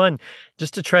so much fun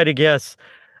just to try to guess.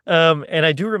 And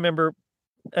I do remember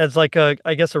as like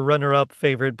I guess a runner-up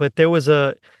favorite, but there was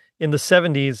in the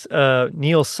 70s,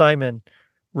 Neil Simon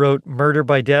wrote Murder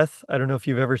by Death. I don't know if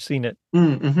you've ever seen it.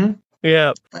 Mm-hmm.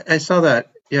 Yeah. I saw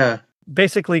that. Yeah.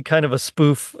 Basically kind of a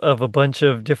spoof of a bunch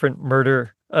of different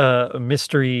murder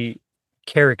mystery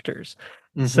characters.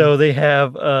 Mm-hmm. So they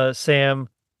have Sam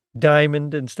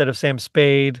Diamond instead of Sam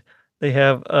Spade. They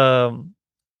have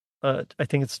I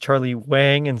think it's Charlie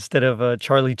Wang instead of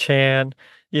Charlie Chan.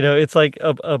 It's like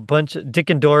a bunch of Dick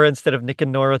and Dora instead of Nick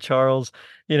and Nora Charles.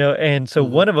 And so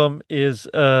one of them is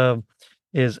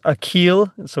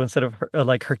Achille. So instead of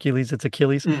like Hercules, it's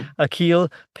Achilles. Achille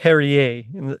Perrier.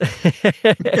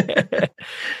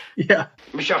 Yeah.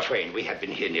 Monsieur Twain, we have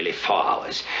been here nearly 4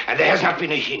 hours, and there has not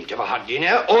been a hint of a hot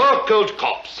dinner or cold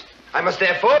corpse. I must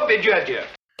therefore bid you adieu.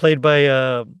 Played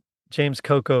by James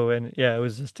Coco, and yeah, it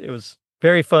was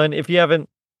very fun. If you haven't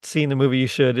seen the movie, you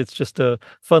should. It's just a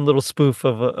fun little spoof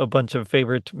of a bunch of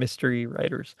favorite mystery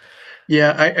writers.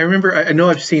 Yeah, I remember. I know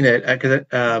I've seen it,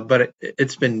 but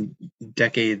it's been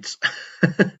decades.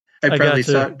 I probably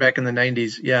saw it back in the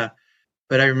 90s. Yeah,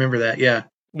 but I remember that. Yeah.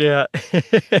 Yeah.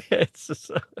 It's just,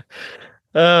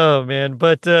 oh man.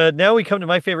 But now we come to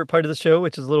my favorite part of the show,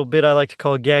 which is a little bit I like to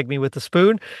call Gag Me with the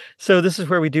Spoon. So this is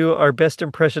where we do our best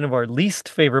impression of our least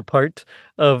favorite part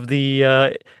of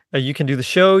the you can do the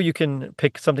show, you can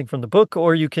pick something from the book,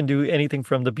 or you can do anything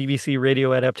from the BBC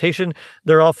radio adaptation.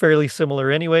 They're all fairly similar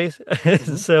anyways.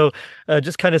 Mm-hmm. So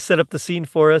just kind of set up the scene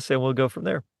for us and we'll go from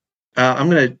there. I'm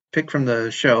going to pick from the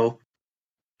show.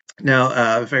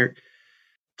 Now, if I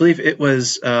believe it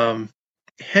was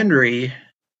Henry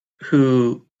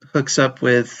who hooks up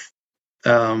with,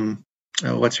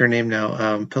 what's her name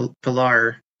now?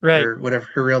 Pilar, right? Or whatever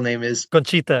her real name is.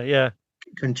 Conchita, yeah.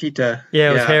 Conchita.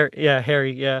 Yeah, it was Harry. Yeah,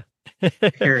 Harry. Yeah.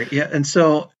 Harry. Yeah. And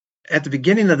so at the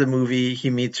beginning of the movie, he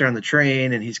meets her on the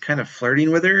train and he's kind of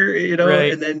flirting with her,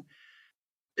 right. And then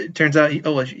it turns out,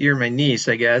 well, you're my niece,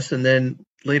 I guess. And then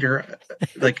later,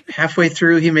 like halfway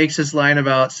through, he makes this line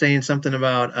about saying something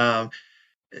about,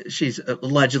 she's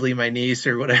allegedly my niece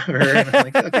or whatever. And I'm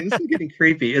like, okay, this is getting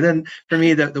creepy. And then for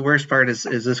me, the worst part is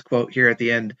this quote here at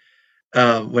the end,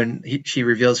 when she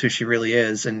reveals who she really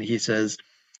is. And he says,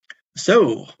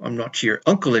 "So I'm not your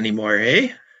uncle anymore, eh?"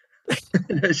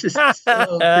 And it's just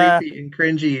so creepy and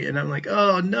cringy. And I'm like,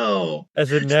 oh no.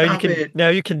 As in now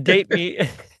you can date me.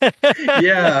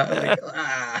 Yeah.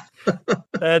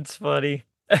 That's funny.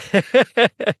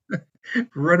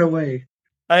 Run away.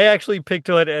 I actually picked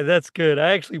one, and that's good.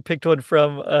 I actually picked one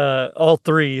from all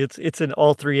three. It's in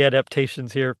all three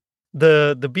adaptations here.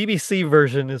 The BBC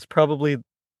version is probably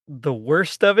the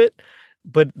worst of it,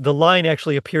 but the line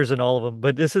actually appears in all of them.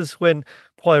 But this is when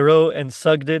Poirot and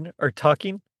Sugden are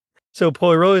talking. So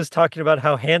Poirot is talking about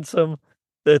how handsome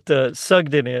that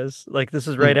Sugden is. Like, this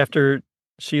is right after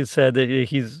she had said that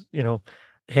he's,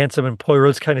 handsome, and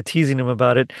Poirot's kind of teasing him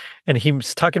about it. And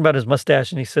he's talking about his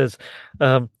mustache, and he says,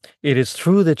 "It is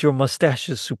true that your mustache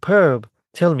is superb.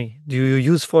 Tell me, do you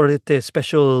use for it a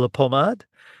special pomade?"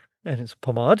 And it's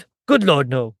pomade? Good Lord,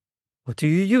 no. What do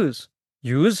you use?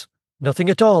 Use? Nothing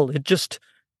at all. It just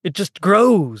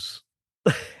grows.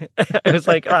 I was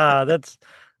like, that's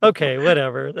okay,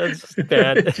 whatever. That's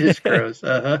bad. It just grows.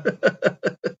 Uh-huh.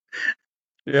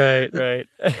 Right.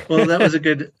 Well, that was a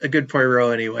good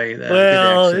Poirot anyway.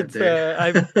 Well, it's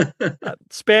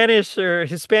Spanish or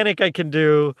Hispanic I can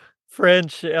do.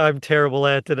 French, I'm terrible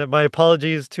at. And my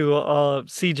apologies to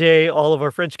CJ, all of our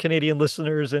French Canadian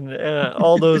listeners, and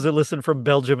all those that listen from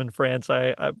Belgium and France.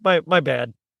 My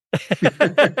bad.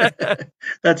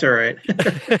 That's all right.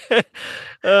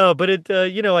 But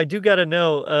I do got to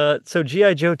know. So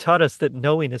G.I. Joe taught us that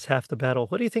knowing is half the battle.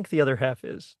 What do you think the other half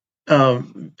is?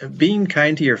 Being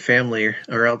kind to your family,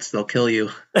 or else they'll kill you.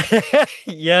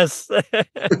 Yes.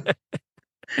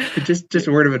 Just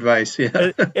a word of advice.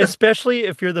 Yeah. Especially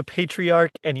if you're the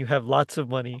patriarch and you have lots of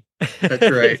money. That's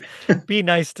right. Be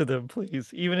nice to them, please,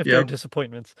 even if Yep. they're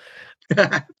disappointments.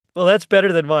 Well, that's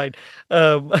better than mine.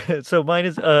 So mine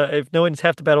is, if no one's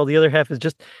half the battle, the other half is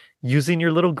just using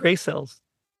your little gray cells.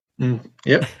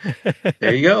 Yep.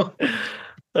 There you go.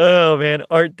 Oh man,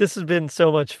 Art, this has been so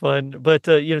much fun. But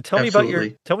tell me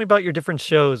Absolutely. about your different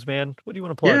shows, man. What do you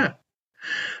want to plug? Yeah.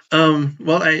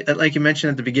 Well, I like you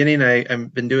mentioned at the beginning,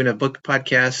 I've been doing a book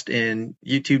podcast and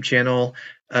YouTube channel.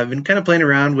 I've been kind of playing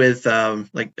around with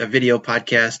like a video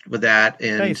podcast with that,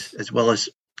 and Nice. as well as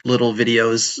little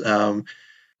videos.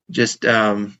 Just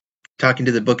talking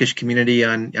to the bookish community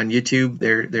on YouTube.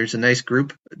 There's a nice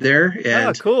group there,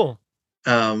 and cool.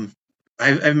 I've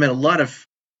met a lot of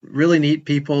really neat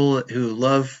people who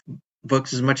love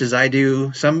books as much as I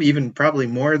do. Some even probably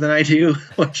more than I do,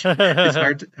 which is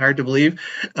hard to believe.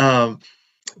 Found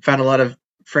a lot of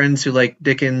friends who like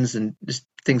Dickens and just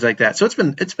things like that. So it's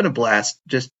been a blast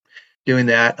just doing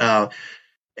that.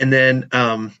 And then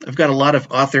I've got a lot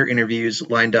of author interviews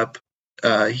lined up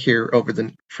here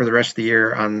for the rest of the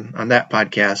year on that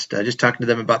podcast. Just talking to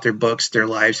them about their books, their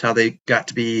lives, how they got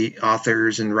to be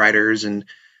authors and writers, and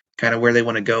kind of where they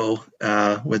want to go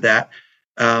with that.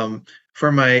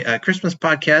 For my Christmas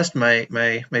podcast,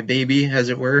 my baby, as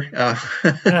it were,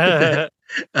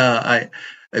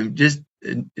 I've just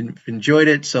enjoyed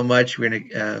it so much. We're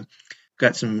gonna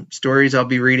got some stories I'll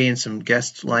be reading, some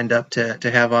guests lined up to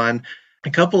have on. A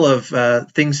couple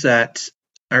of things that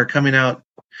are coming out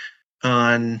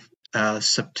on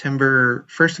September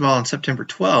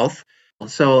 12th.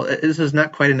 So this is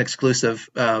not quite an exclusive,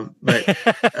 but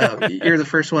you're the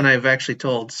first one I've actually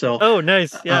told. So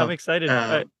nice. Yeah, I'm excited.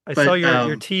 I saw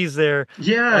your tease there on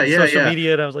social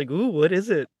media, and I was like, ooh, what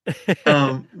is it?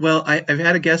 Well, I've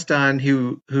had a guest on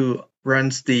who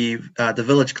runs the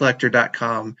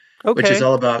thevillagecollector.com, which is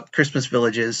all about Christmas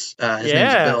villages. His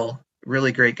name's Bill,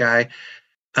 really great guy.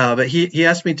 But he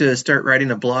asked me to start writing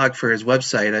a blog for his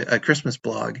website, a Christmas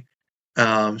blog.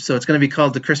 So it's going to be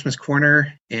called The Christmas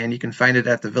Corner, and you can find it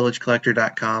at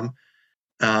thevillagecollector.com.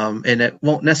 And it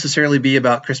won't necessarily be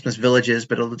about Christmas villages,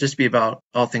 but it'll just be about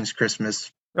all things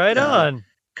Christmas. Right on.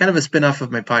 Kind of a spin-off of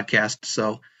my podcast.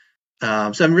 So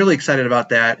I'm really excited about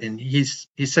that. And he's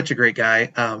such a great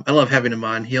guy. I love having him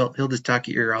on. He'll just talk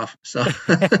your ear off. So,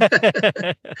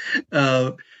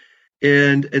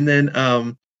 and then,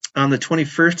 on the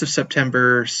 21st of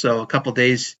September, so a couple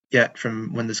days yet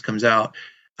from when this comes out,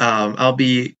 I'll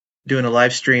be doing a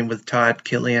live stream with Todd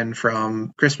Killian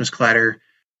from Christmas Clatter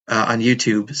on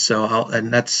YouTube. So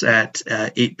and that's at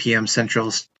 8 p.m.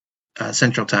 Central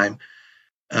Time.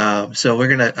 So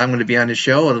I'm going to be on his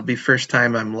show. It'll be first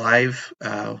time I'm live,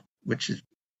 which is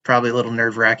probably a little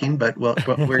nerve wracking, but we're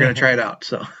going to try it out.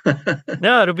 So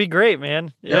no, it'll be great,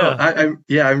 man. Yeah.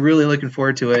 No, I'm really looking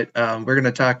forward to it. We're going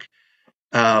to talk.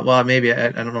 Well, maybe I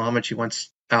don't know how much he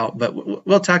wants out, but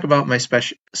we'll talk about my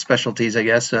specialties, I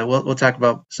guess. We'll talk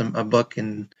about a book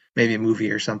and maybe a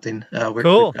movie or something. We've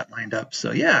got lined up.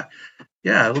 So yeah,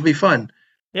 it'll be fun.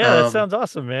 Yeah, that sounds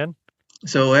awesome, man.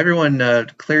 So everyone,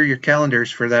 clear your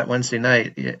calendars for that Wednesday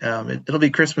night. It'll be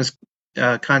Christmas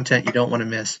content you don't want to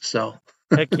miss. So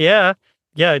heck yeah.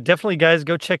 Yeah, definitely, guys,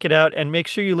 go check it out, and make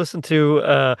sure you listen to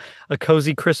A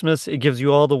Cozy Christmas. It gives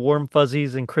you all the warm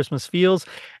fuzzies and Christmas feels.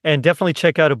 And definitely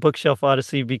check out A Bookshelf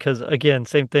Odyssey, because again,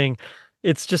 same thing.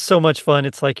 It's just so much fun.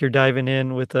 It's like you're diving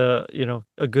in with a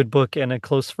good book and a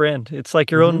close friend. It's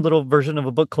like your own little version of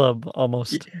a book club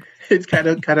almost. It's kind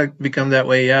of become that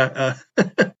way. Yeah.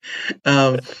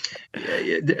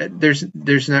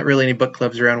 There's not really any book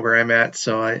clubs around where I'm at,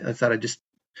 so I thought I'd just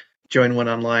join one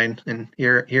online, and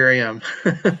here I am.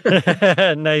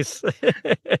 Nice.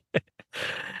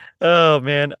 Oh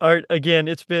man, Art, again,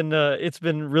 it's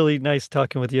been really nice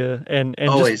talking with you, and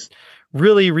always just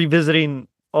really revisiting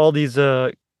all these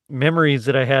memories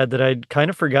that I had that I'd kind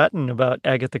of forgotten about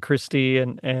Agatha Christie,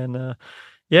 and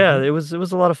it was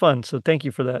a lot of fun. So thank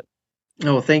you for that.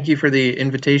 Oh, thank you for the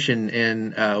invitation,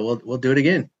 and we'll do it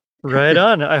again. Right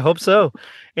on. I hope so.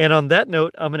 And on that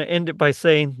note, I'm going to end it by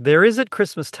saying there is at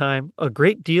Christmas time a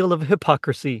great deal of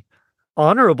hypocrisy,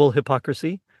 honorable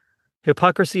hypocrisy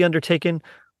undertaken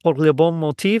pour le bon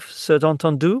motif, c'est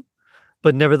entendu,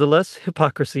 but nevertheless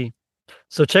hypocrisy.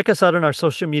 So check us out on our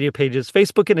social media pages,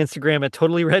 Facebook and Instagram at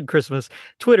Totally Rad Christmas,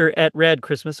 Twitter at Rad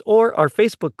Christmas, or our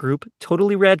Facebook group,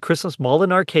 Totally Rad Christmas Mall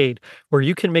and Arcade, where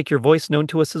you can make your voice known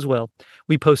to us as well.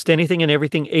 We post anything and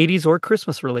everything 80s or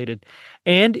Christmas related.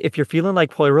 And if you're feeling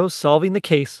like Poirot solving the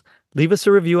case, leave us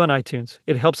a review on iTunes.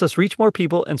 It helps us reach more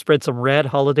people and spread some rad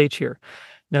holiday cheer.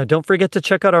 Now, don't forget to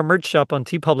check out our merch shop on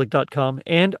tpublic.com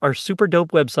and our super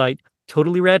dope website,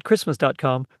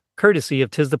 totallyradchristmas.com, courtesy of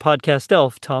 'Tis the Podcast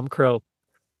Elf, Tom Crow.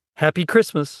 Happy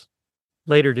Christmas.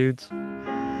 Later, dudes.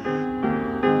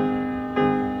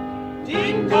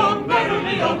 Ding dong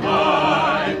merrily on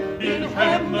high, in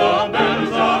heaven the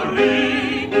bells are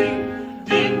ringing.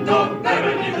 Ding dong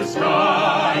merrily the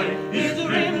sky is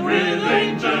ringed with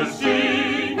angels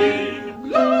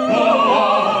singing.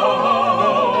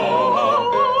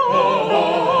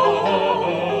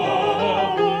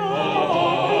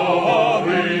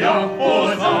 Gloria,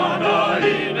 Hosanna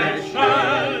in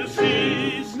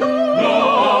excelsis.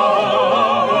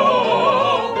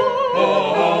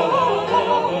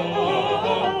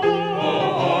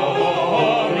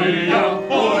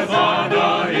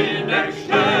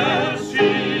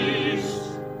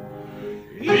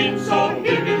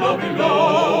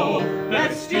 Below,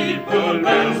 let steeple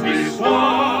bells be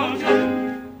swung.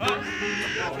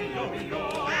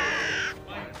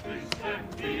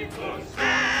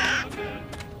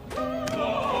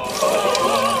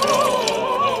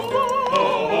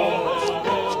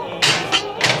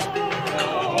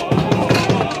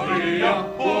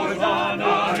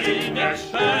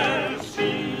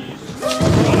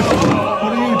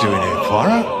 What are you doing here,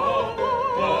 Poirot?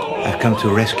 I've come to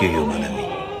rescue you, mon ami.